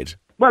underpaid.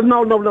 Well,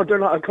 no, they're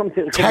not. I'll come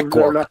to tech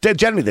work.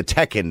 Generally, the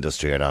tech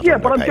industry are not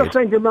underpaid. But I'm just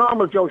saying the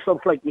normal Joe stuff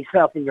like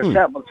myself and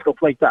yourself and stuff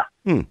like that.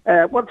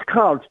 What's it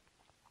called?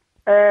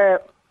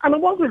 And I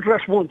want to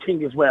address one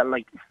thing as well.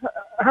 Like,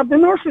 have the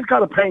nurses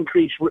got a pay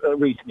increase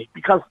recently?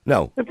 Because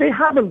no. If they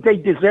haven't, they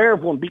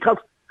deserve one. Because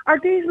are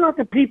these not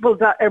the people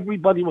that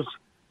everybody was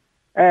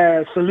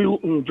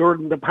saluting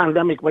during the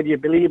pandemic, whether you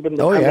believe in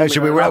the pandemic? Oh,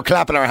 yeah, we were out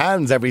clapping our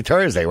hands every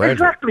Thursday, weren't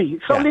we? Exactly.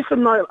 So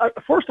listen, Niall,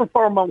 first and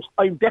foremost,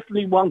 I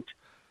definitely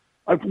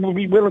I would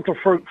be willing to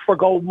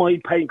forgo my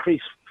pay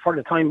increase for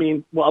the time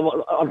being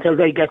until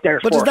they get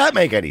theirs. But does that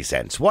make any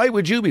sense? Why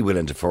would you be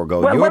willing to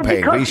forgo your pay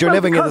increase? You're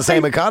living in the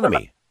same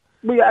economy.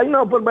 I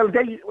know, but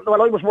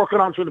I was working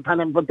on through the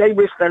pandemic, but they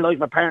risked their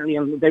life apparently,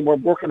 and they were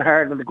working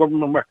hard, and the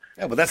government were.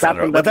 Yeah, but that's not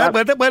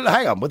right. Well,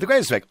 hang on. With the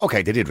greatest respect,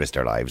 okay, they did risk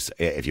their lives,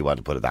 if you want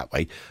to put it that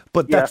way,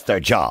 but that's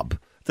their job.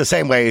 The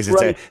same way as it's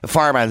a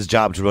fireman's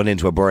job to run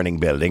into a burning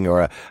building,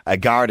 or a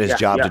guard's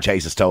job to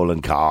chase a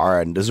stolen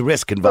car, and there's a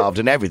risk involved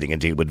in everything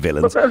and deal with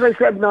villains. But as I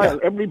said, Niall,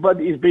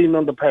 everybody is being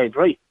underpaid,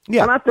 right?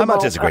 Yeah, I'm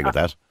not disagreeing with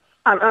that.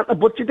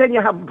 But then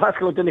you have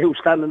Pascal O'Donoghue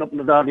standing up in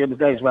the door the other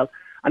day as well.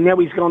 And now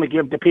he's going to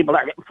give the people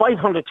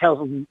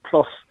 500,000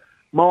 plus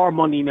more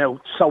money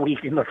now so he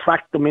can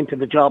attract them into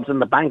the jobs in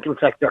the banking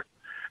sector.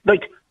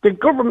 Like, the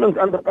government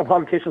and the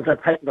politicians are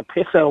taking the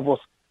piss out of us.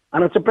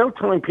 And it's about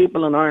time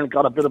people in Ireland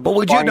got a bit of... But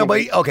would you know...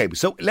 Okay,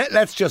 so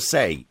let's just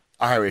say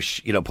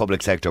Irish,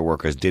 public sector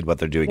workers did what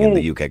they're doing in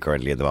the UK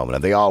currently at the moment,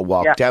 and they all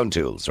walked down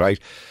tools, right?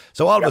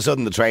 So all of a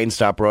sudden the trains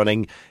stopped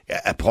running,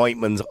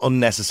 appointments,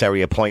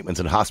 unnecessary appointments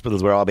in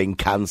hospitals were all being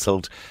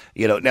cancelled.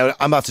 Now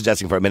I'm not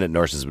suggesting for a minute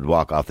nurses would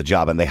walk off the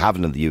job, and they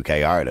haven't in the UK,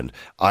 Ireland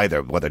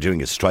either. What they're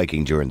doing is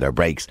striking during their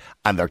breaks,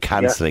 and they're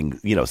cancelling,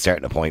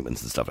 certain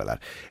appointments and stuff like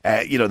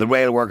that. The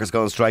rail workers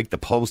go on strike, the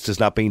post is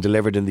not being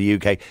delivered in the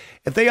UK.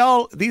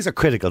 These are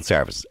critical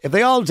services. If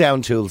they all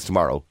down tools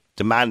tomorrow,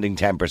 demanding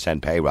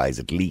 10% pay rise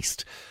at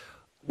least,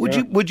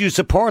 would you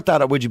support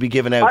that, or would you be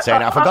giving out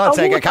saying, for God's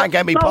sake, I can't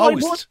get me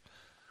post?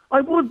 I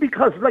would,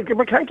 because if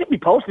I can't get me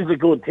post, it's a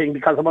good thing,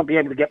 because I won't be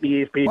able to get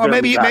me ESP. Or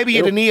maybe you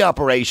had a knee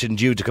operation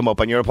due to come up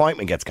and your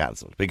appointment gets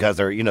cancelled because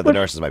the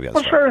nurses might be on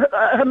strike. Sure,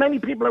 how many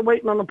people are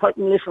waiting on an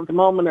appointment list at the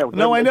moment now?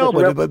 No, I know,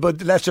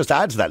 but let's just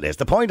add to that list.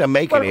 The point I'm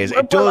making is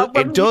it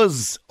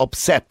does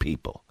upset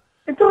people.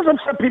 It does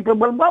upset people.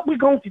 Well, what we're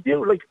going to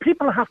do,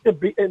 people have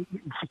to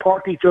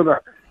support each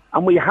other,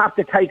 and we have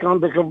to take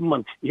on the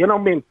government. You know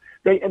what I mean?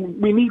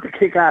 We need to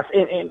kick ass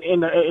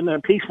in a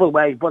peaceful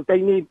way, but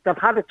they've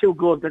had it too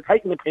good. They're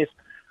taking the piss.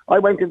 I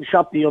went to the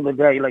shop the other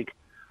day,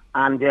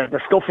 and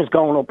the stuff is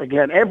going up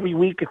again. Every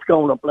week it's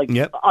going up.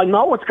 I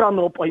know it's gone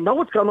up.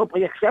 I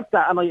accept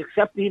that, and I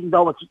accept, even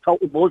though it's a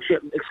total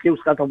bullshit excuse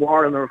that the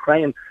war in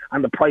Ukraine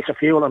and the price of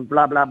fuel and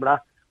blah, blah, blah.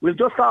 We'll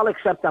just all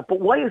accept that. But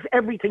why is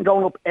everything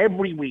going up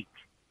every week?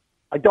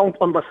 I don't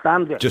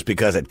understand it. Just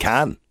because it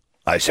can,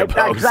 I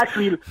suppose.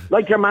 Exactly,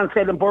 like your man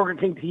said in Burger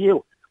King to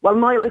you. Well,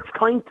 Niall, it's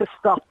time to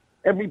stop.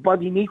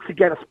 Everybody needs to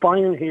get a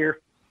spine here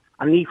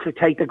and needs to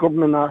take the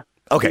government on.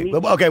 Okay,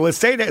 well,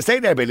 stay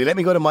there, Billy. Let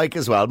me go to Mike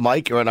as well.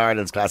 Mike, you're on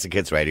Ireland's Classic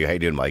Hits Radio. How you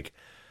doing, Mike?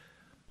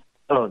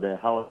 Hello there,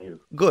 how are you?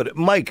 Good.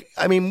 Mike,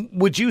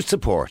 would you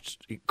support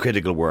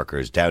critical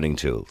workers downing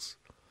tools?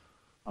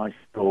 I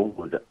still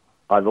would.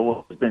 I've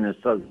always been a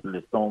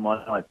socialist all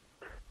my life,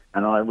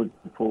 and I would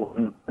support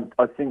them.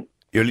 I think...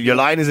 Your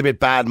line is a bit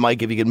bad,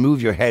 Mike. If you can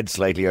move your head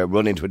slightly or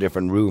run into a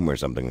different room or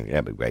something,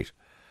 that'd be great.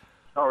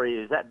 Sorry,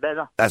 is that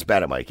better? That's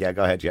better, Mike. Yeah,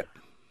 go ahead, yeah.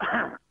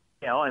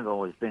 Yeah, I've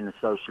always been a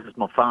socialist.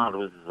 My father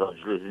was a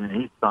socialist, and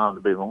his father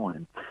before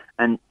him.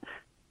 And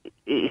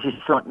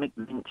it's like Mick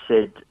Lynch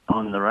said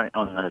on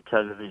the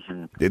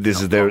television.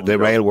 This is the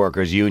Rail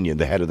Workers Union,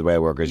 the head of the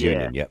Rail Workers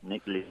Union. Yeah,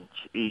 Mick Lynch.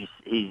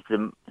 He's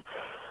the.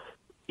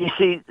 You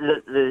see,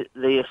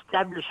 the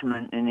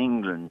establishment in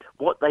England,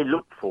 what they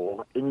look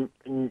for in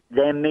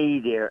their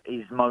media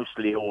is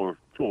mostly all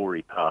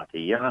Tory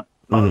party,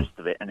 most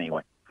of it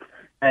anyway.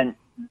 And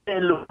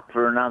they look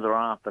for another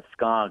Arthur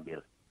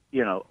Scargill,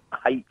 you know,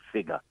 hate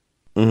figure.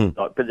 Like,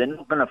 but they're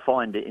not going to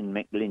find it in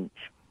Mick Lynch.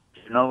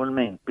 Do you know what I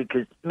mean?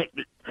 Because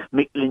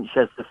Mick Lynch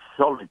has the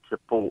solid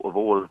support of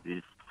all of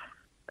his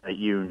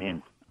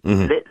union.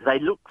 They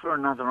look for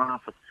another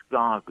Arthur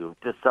Scargill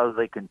just so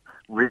they can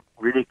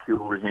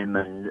ridicule him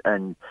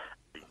and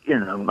you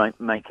know,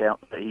 make out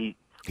that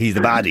he's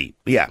the baddie.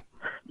 Yeah.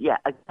 Yeah,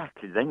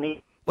 exactly. They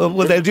need. Well,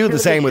 they'll do the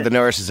same with the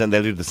nurses, and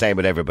they'll do the same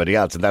with everybody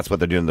else, and that's what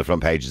they're doing on the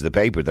front pages of the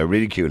paper. They're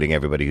ridiculing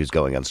everybody who's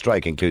going on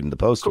strike, including the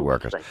postal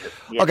workers.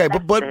 Yeah, okay,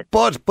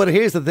 but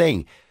here's the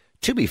thing.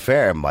 To be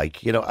fair,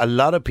 Mike, you know, a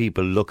lot of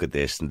people look at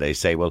this and they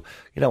say, well,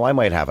 you know, I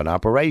might have an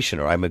operation,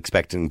 or I'm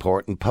expecting an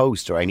important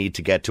post, or I need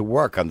to get to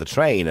work on the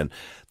train, and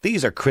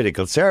these are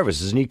critical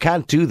services, and you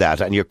can't do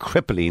that, and you're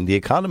crippling the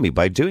economy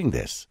by doing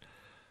this.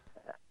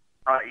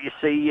 You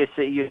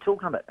see, you're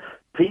talking about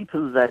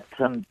people that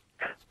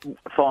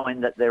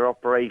find that their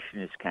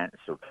operation is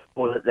cancelled,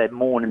 or that their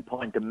morning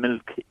pint of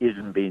milk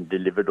isn't being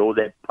delivered, or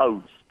their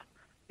post.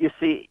 You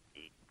see,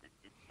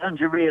 don't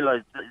you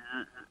realise that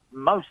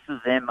most of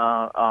them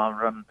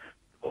are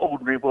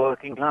ordinary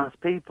working class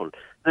people?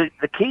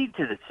 The key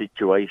to the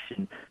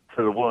situation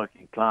for the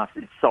working class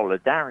is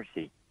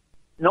solidarity,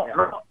 not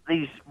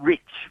these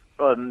rich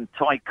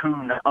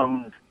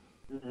tycoon-owned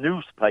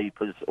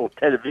newspapers or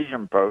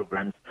television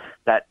programs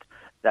that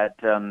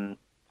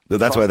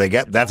that's where they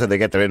get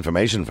their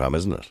information from,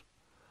 isn't it?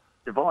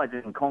 Divide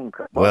and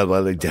conquer. Well,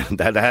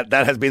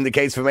 that has been the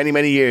case for many,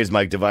 many years,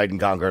 Mike. Divide and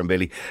conquer, and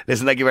Billy.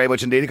 Listen, thank you very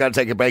much indeed. You've got to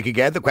take a break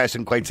again. The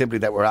question, quite simply,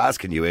 that we're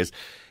asking you is,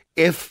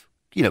 if,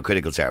 you know,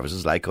 critical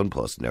services like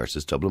Unpost,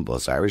 nurses, Dublin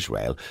Bus, Irish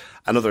Rail,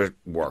 and other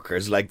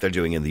workers, like they're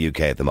doing in the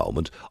UK at the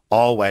moment,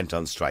 all went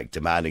on strike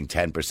demanding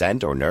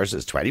 10%, or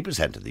nurses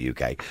 20% in the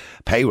UK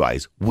pay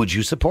rise, would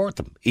you support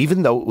them?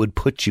 Even though it would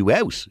put you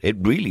out, it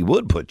really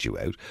would put you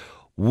out,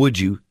 would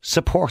you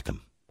support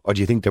them? Or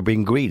do you think they're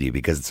being greedy?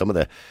 Because some of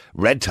the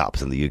red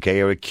tops in the UK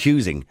are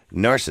accusing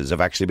nurses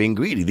of actually being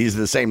greedy. These are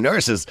the same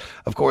nurses,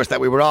 of course,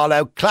 that we were all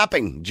out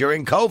clapping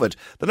during COVID.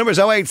 The number's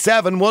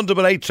 087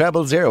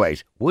 188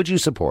 0008. Would you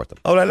support them?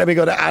 All right, let me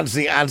go to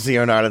Anthony. Anthony,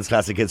 you're on Ireland's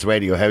Classic Hits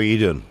Radio. How are you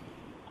doing?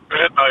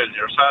 Great, Niall.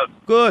 Yourself?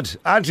 Good.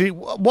 Anthony,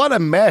 what a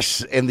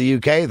mess in the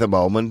UK at the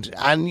moment.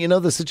 And, you know,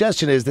 the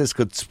suggestion is this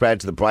could spread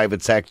to the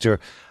private sector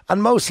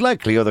and most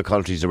likely other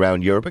countries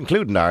around Europe,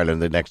 including Ireland,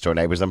 the next door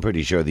neighbours. I'm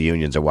pretty sure the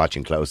unions are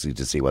watching closely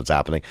to see what's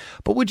happening.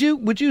 But would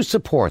you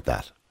support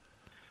that?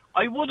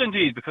 I would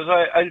indeed, because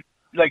I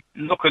like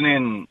looking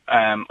in,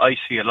 I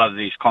see a lot of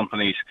these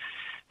companies,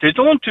 they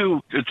don't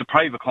do, the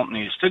private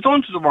companies, they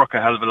don't do the work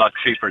a hell of a lot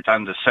cheaper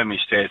than the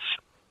semi-states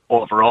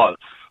overall.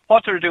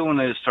 What they're doing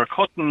is they're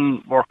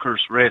cutting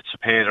workers' rates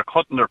of pay, they're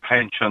cutting their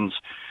pensions,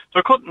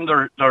 they're cutting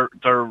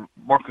their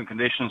working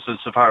conditions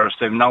insofar as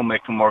they now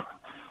make them work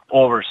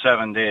over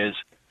 7 days.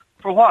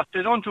 For what?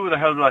 They don't do it a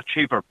hell of a lot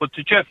cheaper. But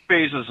the Jeff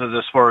Bezos of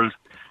this world,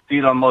 the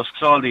Elon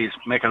Musks, all these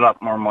make a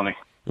lot more money.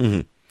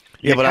 Mm-hmm.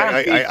 Yeah, but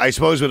I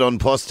suppose with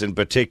Unpost in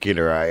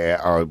particular,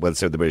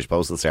 so the British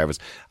Postal Service,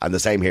 and the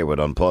same here with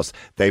Unpost,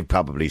 they've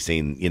probably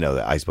seen, you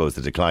know, I suppose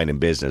the decline in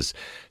business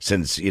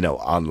since, you know,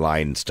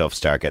 online stuff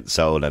start getting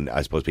sold, and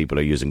I suppose people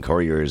are using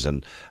couriers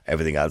and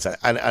everything else,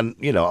 and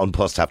you know,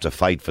 Unpost have to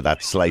fight for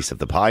that slice of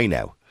the pie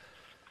now.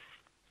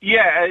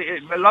 Yeah,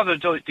 a lot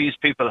of these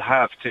people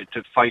have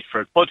to fight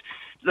for it, but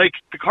like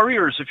the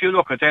couriers, if you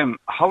look at them,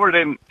 how are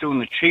they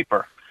doing it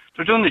cheaper?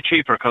 They're doing it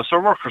cheaper because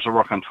their workers are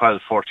working 12,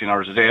 14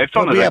 hours a day. I've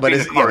done it. Yeah, but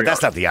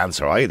that's not the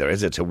answer either,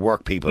 is it? To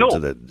work people to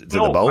the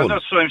bone. No,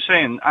 that's what I'm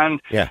saying.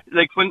 And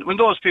like when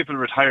those people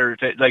retire,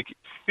 like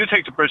you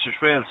take the British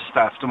Rail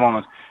staff at the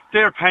moment,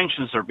 their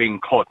pensions are being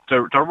cut.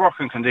 Their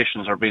working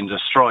conditions are being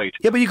destroyed.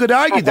 Yeah, but you could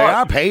argue they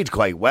are paid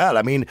quite well.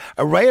 I mean,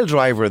 a rail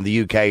driver in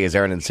the UK is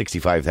earning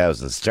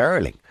 65,000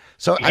 sterling.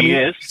 So I mean, he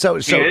is.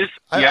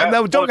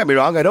 Now, don't get me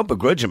wrong. I don't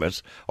begrudge him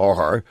or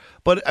her,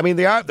 but I mean,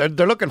 they're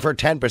looking for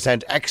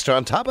 10% extra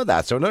on top of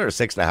that. So another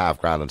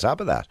 $6,500 on top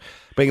of that,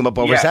 bring him up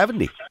over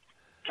 70.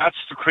 That's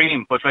the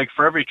cream. But like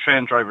for every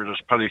train driver,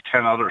 there's probably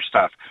 10 other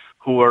staff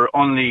who are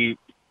only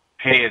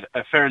paid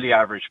a fairly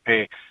average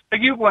pay.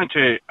 Like you go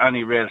into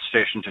any rail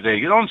station today,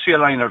 you don't see a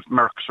line of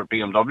Mercs or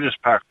BMWs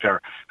parked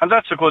there, and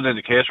that's a good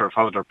indicator of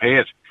how they're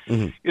paid.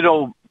 Mm-hmm. You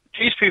know,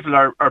 these people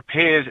are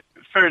paid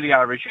fairly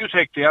average. You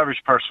take the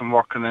average person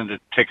working in the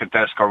ticket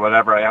desk or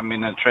whatever. I haven't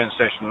been in a train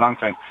station a long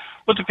time.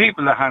 But the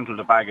people that handle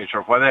the baggage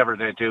or whatever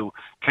they do,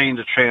 clean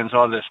the trains,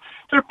 all this,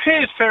 they're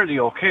paid fairly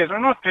okay. They're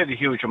not paid a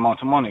huge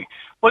amount of money.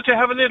 But they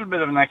have a little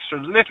bit of an extra,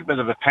 a little bit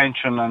of a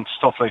pension and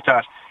stuff like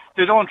that.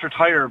 They don't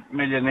retire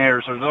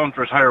millionaires or they don't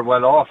retire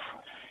well off,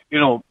 you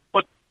know.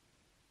 But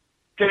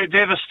they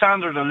have a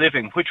standard of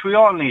living, which we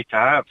all need to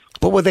have.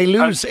 But would they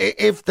lose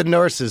if the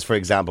nurses, for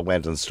example,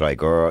 went on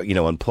strike, or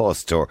on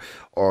Post,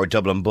 or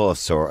Dublin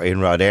Bus, or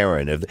in Rod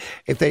Éireann,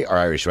 if they, or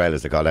Irish Rail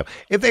as they call it,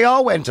 if they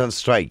all went on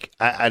strike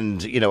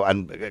and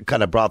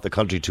kind of brought the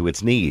country to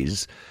its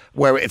knees,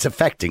 where it's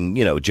affecting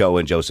Joe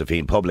and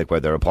Josephine Public, where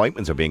their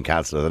appointments are being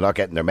cancelled, or they're not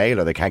getting their mail,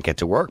 or they can't get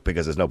to work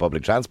because there's no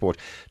public transport,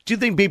 do you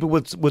think people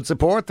would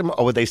support them,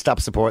 or would they stop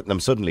supporting them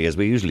suddenly, as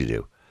we usually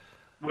do?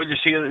 Well, you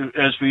see,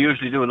 as we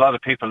usually do, a lot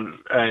of people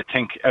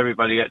think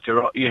everybody.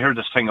 You hear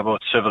this thing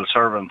about civil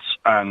servants,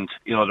 and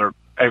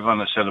everyone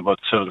has said about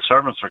civil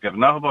servants are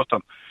given out about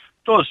them.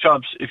 Those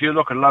jobs, if you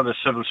look at a lot of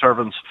civil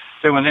servants,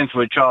 they went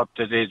into a job,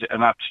 they did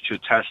an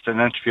aptitude test, an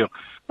interview.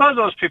 A lot of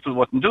those people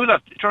wouldn't do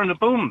that during the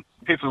boom.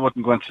 People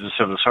wouldn't go into the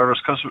civil service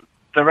because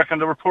they reckon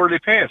they were poorly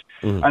paid,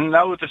 and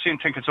now they seem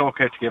to think it's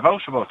okay to give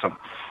out about them.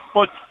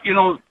 But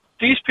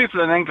these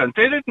people in England,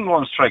 they didn't go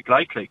on strike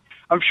lightly.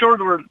 I'm sure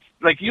there were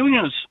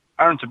unions.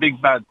 Aren't the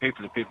big bad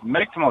people that people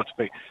make them out to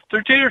be.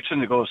 They're there to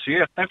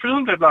negotiate. I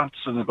presume they've lots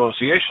of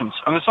negotiations,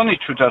 and it's only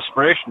through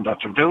desperation that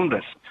they're doing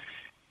this.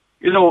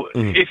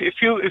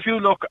 If you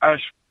look at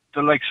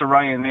the likes of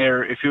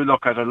Ryanair, if you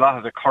look at a lot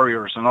of the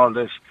couriers and all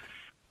this,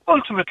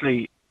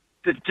 ultimately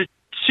the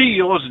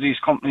CEOs of these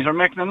companies are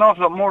making an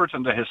awful lot more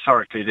than they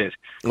historically did.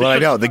 Well, I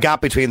know the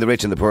gap between the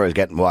rich and the poor is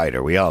getting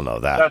wider. We all know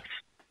that.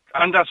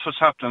 That's what's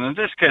happening in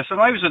this case.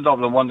 And I was in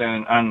Dublin one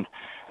day, and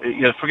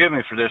forgive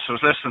me for this, I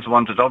was listening to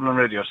one of the Dublin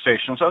radio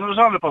stations, and it was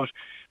all about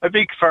a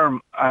big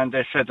firm, and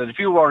they said that if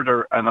you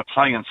order an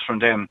appliance from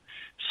them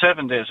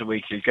 7 days a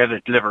week, you'll get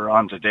it delivered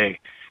on the day.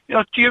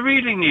 Do you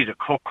really need a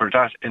cook or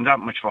that in that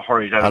much of a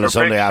hurry? That on a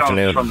Sunday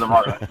afternoon. From the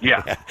morning?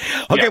 Yeah.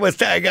 Okay, well,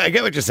 I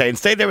get what you're saying.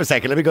 Stay there a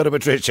second. Let me go to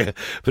Patricia.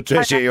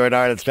 Patricia, you're in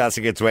Ireland's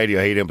Classic Hits Radio.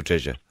 How you doing,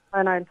 Patricia?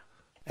 Fine.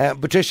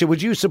 Patricia,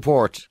 would you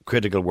support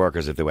critical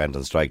workers if they went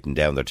on strike and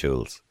down their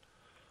tools?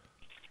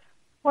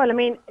 Well, I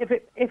mean,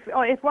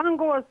 if one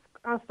goes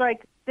on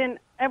strike, then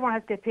everyone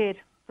has to get paid,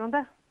 don't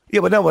they? Yeah,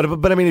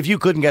 but I mean, if you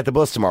couldn't get the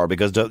bus tomorrow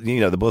because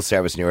the bus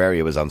service in your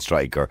area was on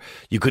strike, or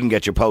you couldn't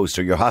get your post,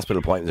 or your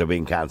hospital appointments are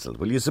being cancelled,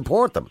 will you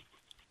support them?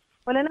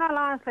 Well, in all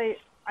honesty,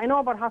 I know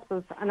about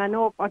hospitals, and I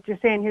know what you're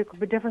saying here could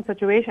be a different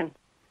situation.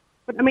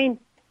 But I mean,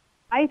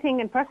 I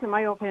think, in personally,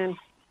 my opinion,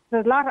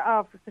 there's a lot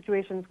of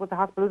situations with the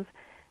hospitals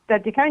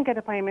that you can't get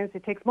appointments.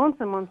 It takes months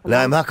and months. No,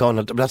 I'm not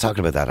talking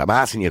about that. I'm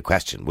asking you a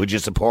question. Would you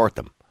support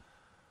them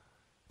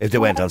if they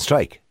went on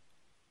strike?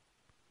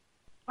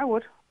 I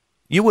would.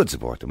 You would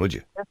support them, would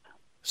you? Yes.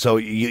 So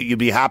you'd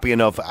be happy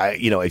enough,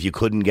 if you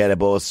couldn't get a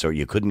bus, or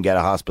you couldn't get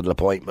a hospital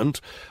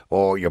appointment,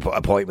 or your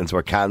appointments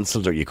were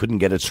cancelled, or you couldn't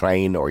get a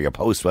train, or your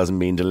post wasn't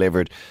being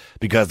delivered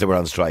because they were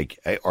on strike,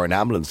 or an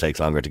ambulance takes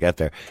longer to get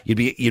there.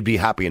 You'd be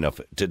happy enough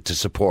to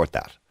support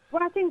that.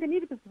 Well, I think they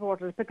need to be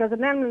supported because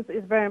an ambulance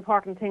is a very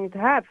important thing to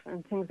have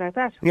and things like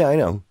that. Yeah, I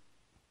know.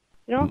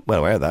 Well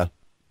aware of that,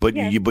 but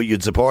yeah.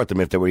 You'd support them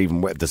if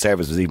the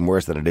service was even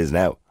worse than it is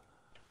now.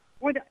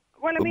 Well,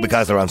 I mean,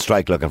 because they're on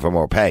strike looking for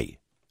more pay.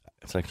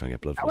 It's like trying to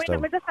get blood from a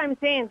stone. But that's what I'm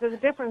saying. There's a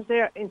difference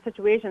there in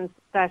situations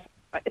that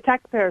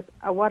taxpayers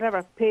or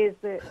whatever pays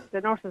the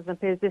nurses and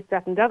pays this,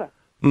 that, and the other.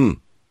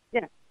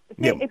 Yeah.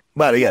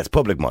 It's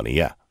public money.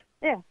 Yeah.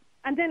 Yeah,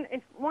 and then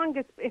if one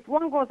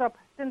goes up,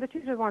 then the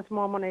teachers want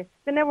more money.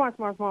 Then everyone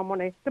wants more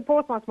money. The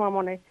post wants more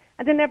money,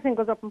 and then everything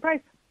goes up in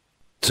price.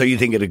 So you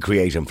think it'd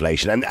create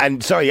inflation?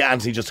 And sorry,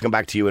 Anthony, just to come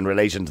back to you in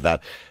relation to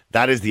that,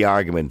 that is the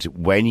argument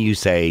when you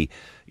say,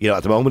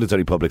 at the moment it's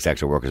only public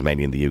sector workers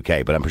mainly in the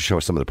UK, but I'm sure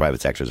some of the private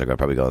sectors are going to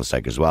probably go on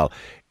strike as well.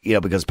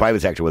 Because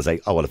private sector will say,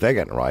 oh, well, if they're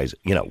getting a rise,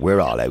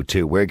 we're all out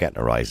too, we're getting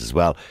a rise as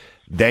well.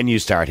 Then you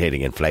start hitting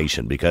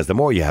inflation because the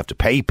more you have to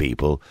pay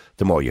people,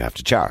 the more you have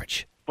to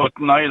charge. But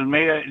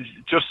Niall,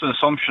 just an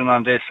assumption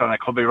on this, and I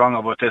could be wrong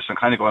about this and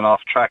kind of going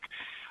off track.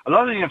 A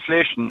lot of the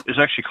inflation is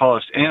actually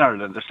caused in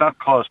Ireland. It's not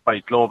caused by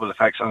global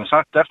effects, and it's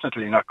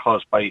definitely not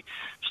caused by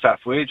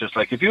staff wages.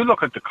 Like, if you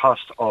look at the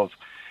cost of,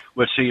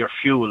 we'll say, your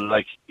fuel,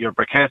 like your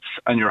briquettes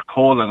and your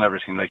coal and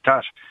everything like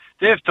that,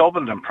 they've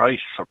doubled in price.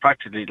 So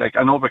practically,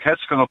 I know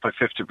briquettes gone up by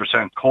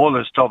 50%, coal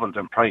has doubled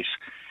in price.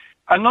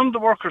 And none of the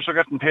workers are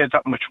getting paid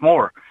that much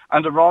more.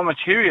 And the raw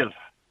material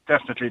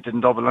definitely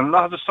didn't double. And a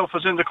lot of the stuff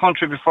was in the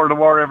country before the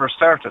war ever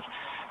started.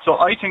 So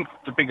I think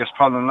the biggest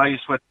problem lies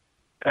with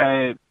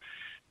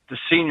the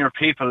senior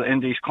people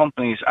in these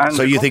companies. And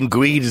so you think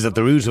greed is at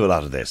the root of a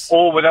lot of this?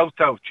 Oh, without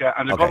doubt, yeah.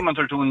 And the government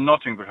are doing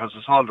nothing because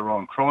it's all their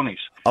own cronies.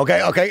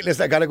 Okay,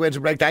 listen, I got to go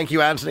into break. Thank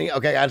you, Anthony.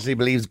 Okay, Anthony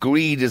believes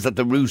greed is at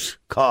the root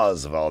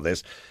cause of all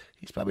this.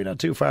 He's probably not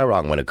too far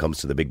wrong when it comes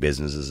to the big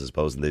businesses, I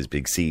suppose, and these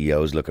big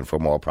CEOs looking for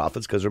more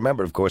profits. Because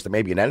remember, of course, there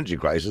may be an energy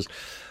crisis,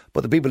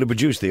 but the people who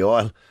produce the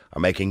oil are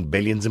making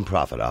billions in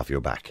profit off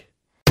your back.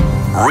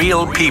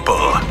 Real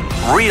people,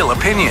 real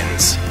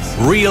opinions.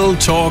 Real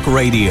Talk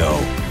Radio.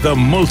 The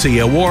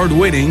multi-award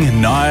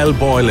winning Niall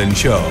Boylan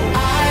Show.